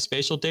to my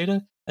spatial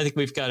data? I think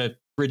we've got to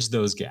bridge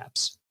those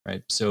gaps,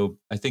 right? So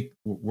I think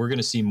we're going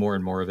to see more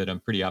and more of it. I'm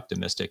pretty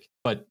optimistic.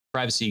 But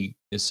privacy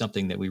is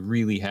something that we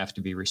really have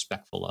to be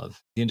respectful of.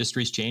 The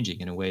industry's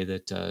changing in a way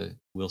that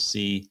we'll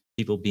see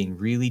people being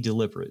really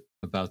deliberate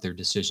about their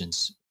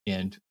decisions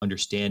and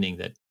understanding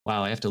that,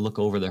 wow, I have to look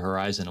over the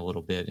horizon a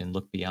little bit and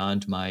look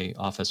beyond my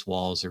office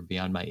walls or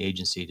beyond my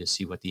agency to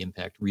see what the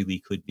impact really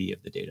could be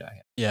of the data I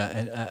have. Yeah,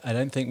 and I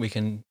don't think we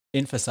can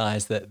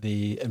emphasize that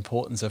the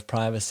importance of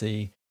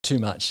privacy too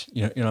much.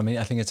 You know what I mean?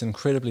 I think it's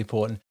incredibly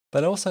important.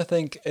 But I also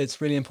think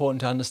it's really important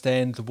to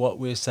understand what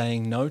we're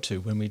saying no to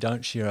when we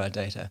don't share our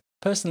data.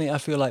 Personally, I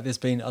feel like there's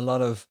been a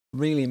lot of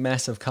really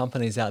massive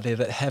companies out there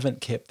that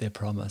haven't kept their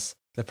promise.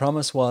 The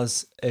promise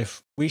was,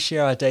 if we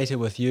share our data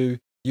with you,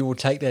 you will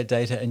take that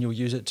data and you'll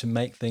use it to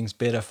make things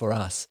better for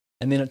us.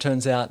 And then it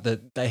turns out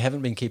that they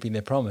haven't been keeping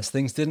their promise.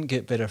 Things didn't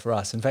get better for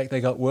us. In fact, they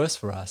got worse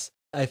for us.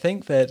 I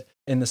think that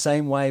in the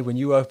same way, when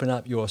you open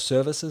up your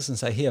services and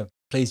say, here,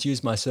 please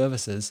use my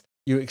services,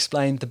 you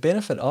explain the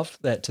benefit of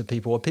that to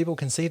people, or people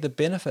can see the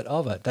benefit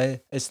of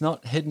it. It's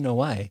not hidden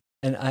away.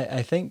 And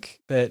I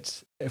think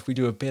that if we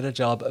do a better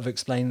job of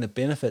explaining the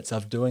benefits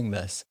of doing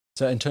this,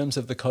 so in terms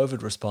of the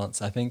COVID response,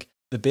 I think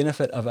the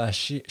benefit of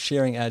us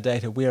sharing our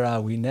data, where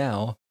are we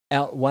now,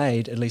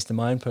 outweighed, at least in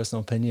my own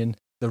personal opinion,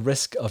 the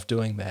risk of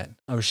doing that.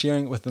 I was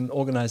sharing it with an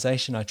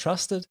organization I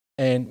trusted,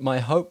 and my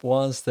hope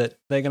was that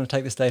they're going to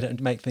take this data and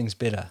make things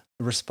better,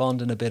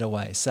 respond in a better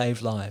way,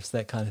 save lives,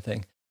 that kind of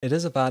thing. It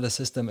is a barter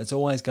system. It's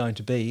always going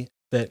to be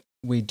that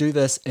we do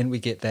this and we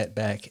get that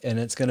back. And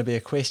it's going to be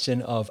a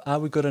question of, are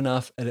we good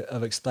enough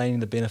of explaining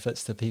the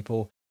benefits to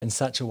people in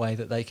such a way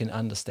that they can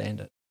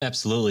understand it?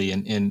 Absolutely.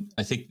 And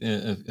I think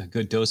a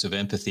good dose of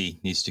empathy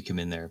needs to come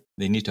in there.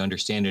 They need to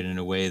understand it in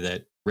a way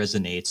that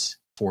resonates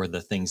for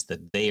the things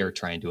that they are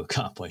trying to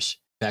accomplish.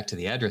 Back to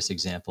the address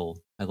example,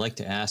 I'd like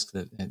to ask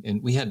that,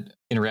 and we had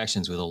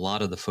interactions with a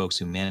lot of the folks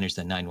who manage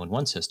the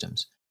 911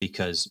 systems,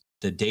 because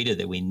the data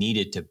that we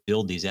needed to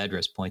build these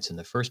address points in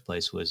the first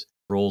place was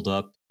rolled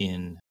up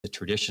in the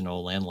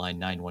traditional landline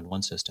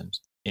 911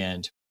 systems.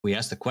 And we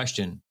asked the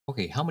question,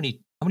 okay, how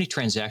many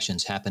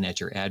transactions happen at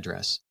your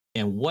address?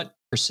 And what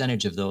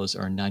percentage of those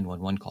are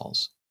 911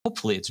 calls?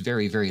 Hopefully it's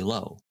very, very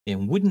low.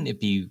 And wouldn't it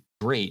be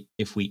great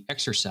if we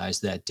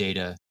exercise that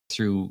data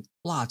through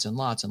lots and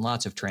lots and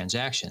lots of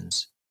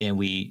transactions, and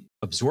we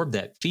absorb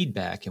that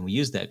feedback and we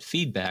use that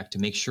feedback to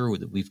make sure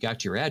that we've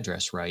got your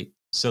address right,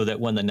 so that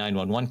when the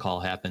 911 call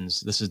happens,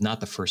 this is not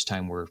the first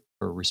time we're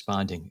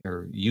responding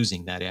or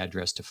using that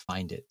address to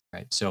find it,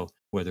 right? So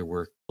whether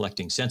we're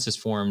collecting census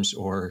forms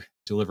or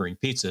delivering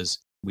pizzas,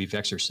 we've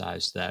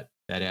exercised that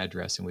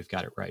address and we've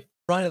got it right.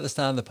 Right at the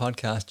start of the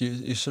podcast,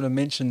 you sort of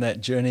mentioned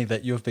that journey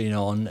that you've been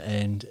on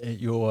and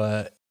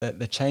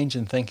the change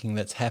in thinking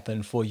that's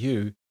happened for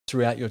you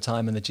throughout your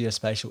time in the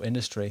geospatial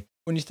industry.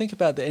 When you think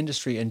about the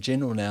industry in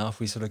general now, if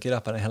we sort of get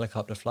up on a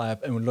helicopter, fly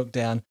up and we look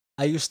down,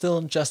 are you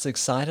still just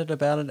excited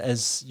about it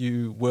as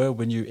you were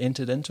when you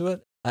entered into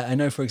it? I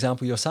know, for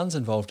example, your son's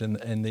involved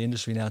in the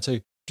industry now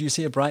too. Do you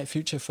see a bright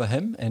future for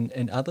him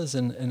and others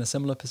in a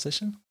similar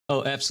position?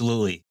 Oh,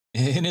 absolutely.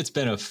 And it's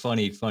been a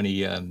funny,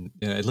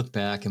 I look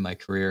back in my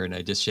career and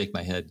I just shake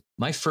my head.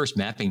 My first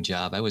mapping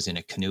job, I was in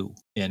a canoe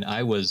and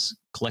I was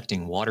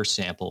collecting water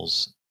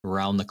samples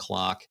around the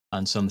clock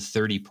on some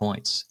 30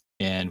 points.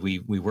 And we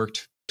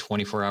worked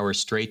 24 hours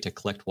straight to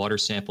collect water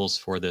samples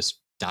for this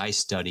dye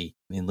study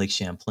in Lake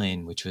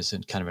Champlain, which was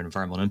kind of an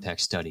environmental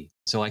impact study.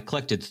 So I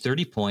collected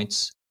 30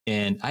 points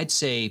and I'd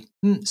say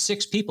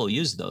 6 people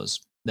used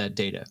that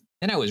data.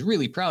 And I was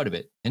really proud of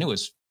it. And it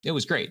was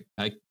great.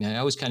 I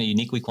was kind of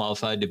uniquely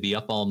qualified to be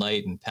up all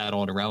night and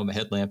paddling around with my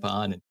headlamp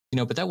on, and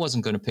but that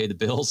wasn't going to pay the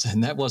bills,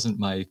 and that wasn't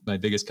my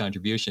biggest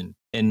contribution.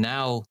 And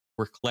now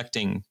we're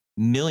collecting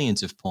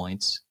millions of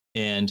points,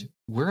 and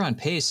we're on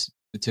pace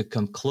to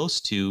come close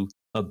to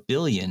 1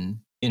 billion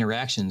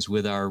interactions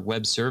with our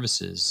web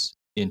services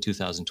in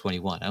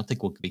 2021. I don't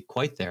think we'll be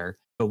quite there,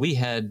 but we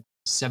had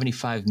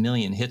 75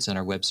 million hits on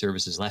our web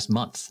services last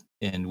month,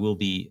 and we'll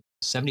be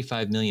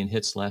 75 million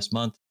hits last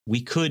month.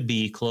 We could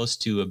be close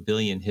to 1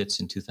 billion hits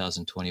in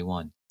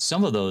 2021.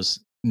 Some of those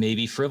may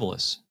be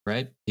frivolous,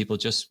 right? People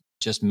just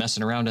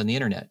messing around on the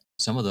internet.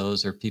 Some of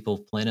those are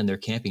people planning their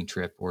camping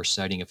trip or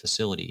citing a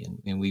facility.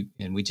 And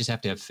we just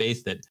have to have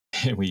faith that,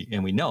 and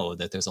we know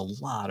that there's a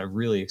lot of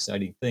really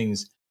exciting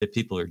things that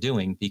people are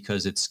doing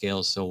because it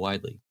scales so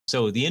widely.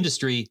 So the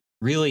industry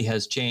really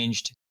has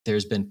changed.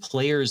 There's been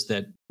players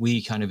that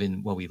we kind of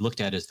in what we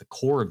looked at as the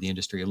core of the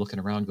industry are looking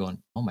around going,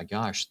 oh my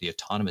gosh, the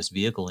autonomous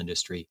vehicle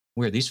industry,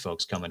 where are these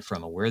folks coming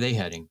from and where are they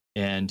heading?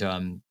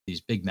 And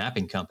these big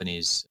mapping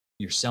companies,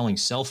 you're selling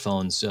cell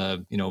phones,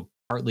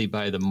 partly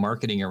by the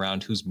marketing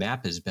around whose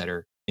map is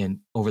better. And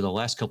over the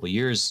last couple of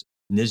years,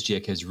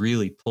 NSGIC has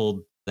really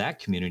pulled that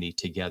community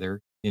together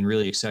in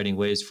really exciting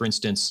ways. For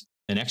instance,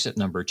 an exit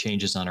number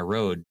changes on a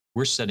road.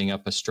 We're setting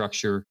up a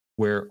structure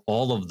where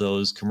all of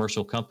those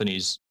commercial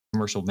companies,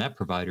 commercial map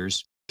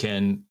providers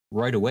can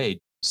right away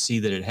see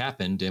that it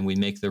happened, and we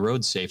make the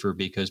road safer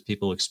because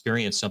people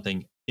experience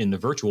something in the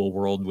virtual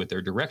world with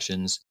their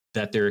directions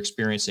that they're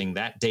experiencing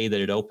that day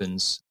that it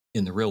opens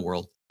in the real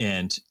world.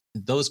 And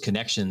those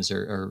connections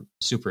are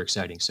super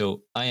exciting.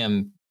 So I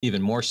am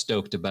even more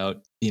stoked about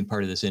being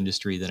part of this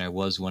industry than I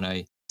was when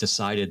I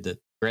decided that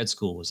grad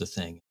school was a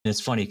thing. And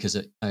it's funny because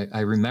I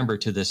remember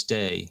to this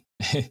day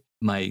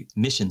my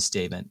mission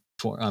statement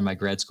on my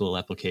grad school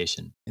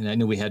application. And I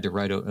knew we had to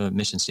write a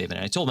mission statement.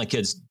 And I told my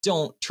kids,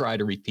 don't try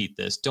to repeat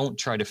this. Don't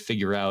try to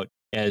figure out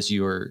as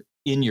you're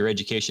in your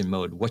education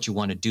mode what you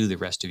want to do the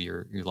rest of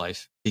your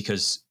life,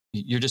 because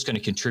you're just going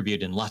to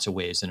contribute in lots of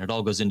ways and it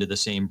all goes into the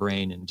same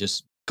brain and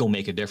just go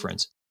make a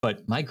difference.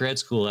 But my grad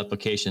school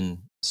application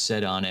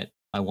said on it,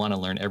 I want to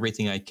learn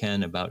everything I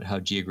can about how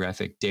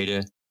geographic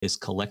data is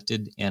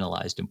collected,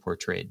 analyzed, and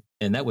portrayed.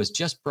 And that was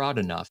just broad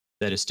enough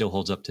that it still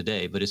holds up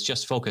today, but it's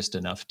just focused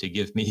enough to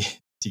give me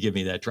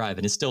that drive,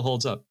 and it still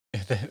holds up.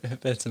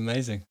 That's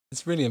amazing.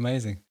 It's really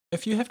amazing.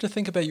 If you have to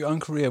think about your own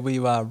career where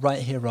you are right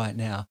here, right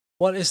now,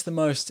 what is the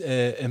most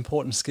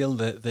important skill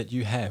that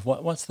you have?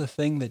 What's the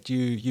thing that you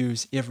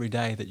use every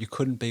day that you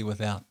couldn't be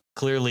without?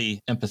 Clearly,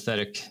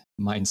 empathetic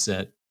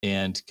mindset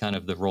and kind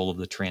of the role of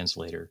the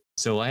translator.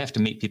 So I have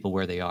to meet people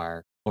where they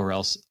are, or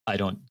else I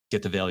don't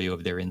get the value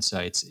of their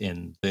insights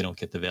and they don't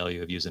get the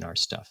value of using our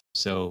stuff.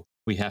 So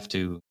we have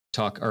to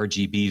talk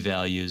RGB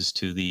values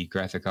to the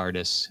graphic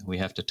artists. We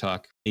have to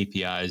talk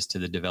APIs to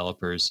the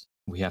developers.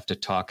 We have to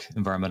talk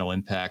environmental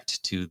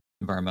impact to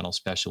environmental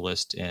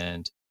specialists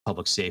and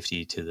public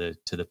safety to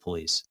the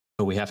police.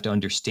 But we have to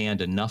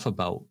understand enough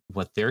about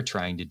what they're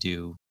trying to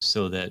do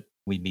so that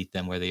we meet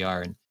them where they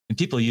are. And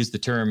people use the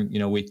term,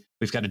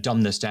 we've got to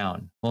dumb this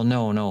down. Well,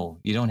 no,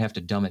 you don't have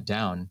to dumb it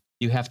down.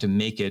 You have to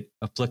make it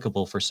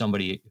applicable for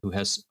somebody who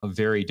has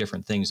very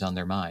different things on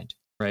their mind,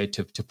 right?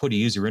 To put a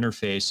user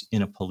interface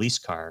in a police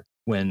car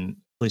when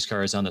a police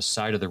car is on the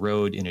side of the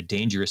road in a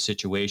dangerous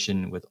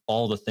situation with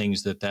all the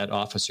things that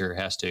officer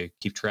has to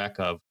keep track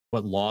of,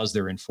 what laws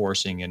they're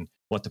enforcing and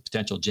what the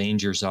potential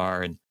dangers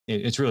are. And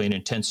it's really an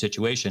intense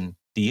situation.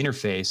 The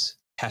interface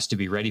has to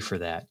be ready for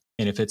that.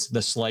 And if it's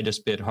the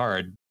slightest bit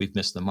hard, we've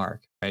missed the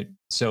mark, right?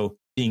 So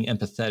being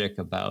empathetic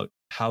about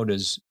how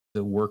does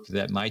the work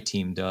that my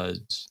team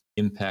does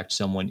impact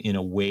someone in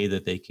a way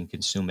that they can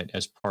consume it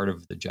as part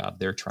of the job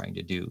they're trying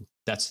to do.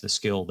 That's the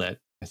skill that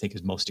I think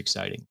is most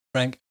exciting.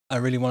 Frank, I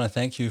really want to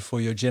thank you for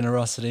your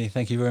generosity.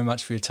 Thank you very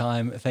much for your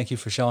time. Thank you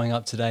for showing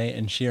up today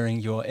and sharing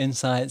your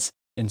insights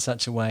in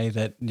such a way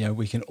that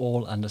we can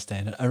all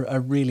understand it. I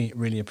really,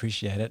 really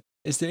appreciate it.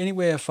 Is there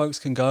anywhere folks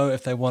can go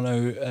if they want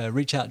to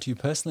reach out to you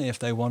personally, if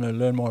they want to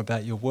learn more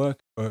about your work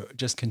or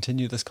just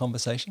continue this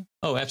conversation?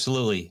 Oh,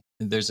 absolutely.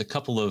 There's a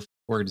couple of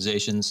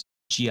organizations.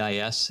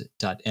 gis.ny.gov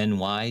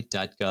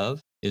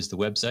is the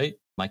website.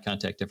 My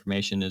contact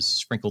information is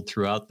sprinkled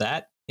throughout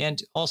that.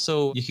 And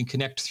also, you can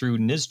connect through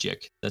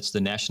NSGIC. That's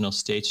the National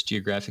States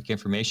Geographic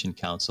Information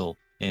Council.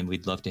 And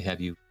we'd love to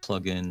have you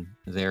plug in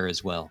there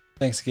as well.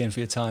 Thanks again for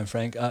your time,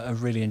 Frank. I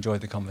really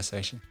enjoyed the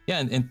conversation. Yeah,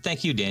 and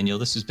thank you, Daniel.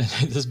 This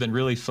has been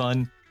really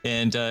fun.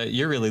 And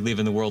you're really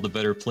leaving the world a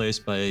better place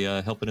by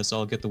helping us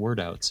all get the word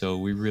out. So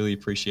we really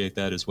appreciate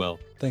that as well.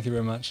 Thank you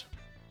very much.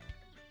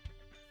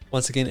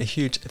 Once again, a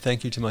huge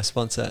thank you to my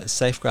sponsor,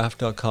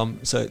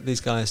 Safegraph.com. So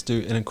these guys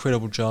do an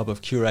incredible job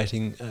of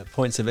curating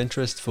points of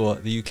interest for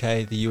the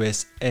UK, the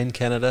US, and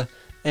Canada.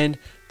 And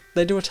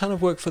they do a ton of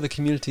work for the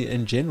community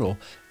in general.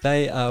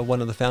 They are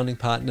one of the founding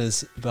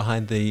partners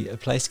behind the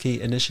Placekey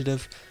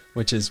initiative,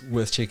 which is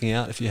worth checking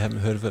out if you haven't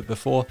heard of it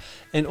before.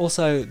 And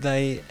also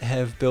they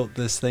have built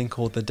this thing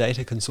called the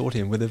Data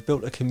Consortium, where they've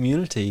built a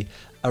community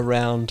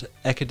around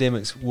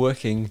academics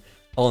working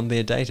on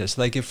their data.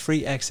 So they give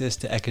free access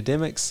to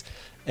academics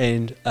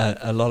and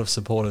a lot of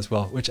support as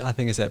well, which I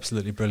think is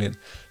absolutely brilliant.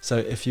 So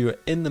if you're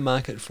in the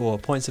market for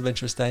points of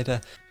interest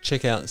data,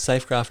 check out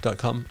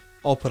safegraph.com.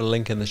 I'll put a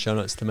link in the show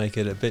notes to make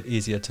it a bit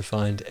easier to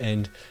find,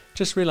 and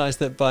just realize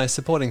that by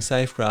supporting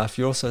Safegraph,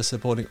 you're also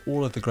supporting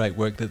all of the great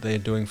work that they're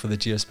doing for the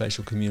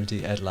geospatial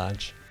community at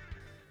large.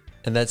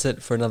 And that's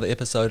it for another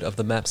episode of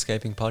the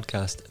Mapscaping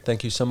Podcast.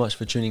 Thank you so much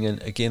for tuning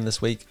in again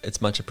this week. It's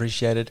much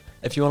appreciated.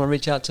 If you want to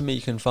reach out to me,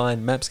 you can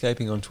find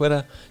Mapscaping on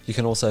Twitter. You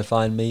can also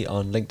find me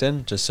on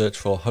LinkedIn. Just search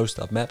for host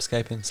of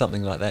Mapscaping,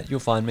 something like that. You'll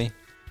find me.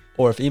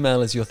 Or if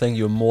email is your thing,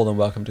 you're more than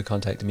welcome to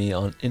contact me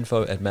on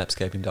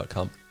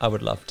info@mapscaping.com. I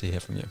would love to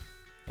hear from you.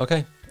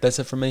 Okay, that's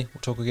it from me.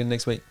 We'll talk again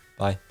next week.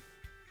 Bye.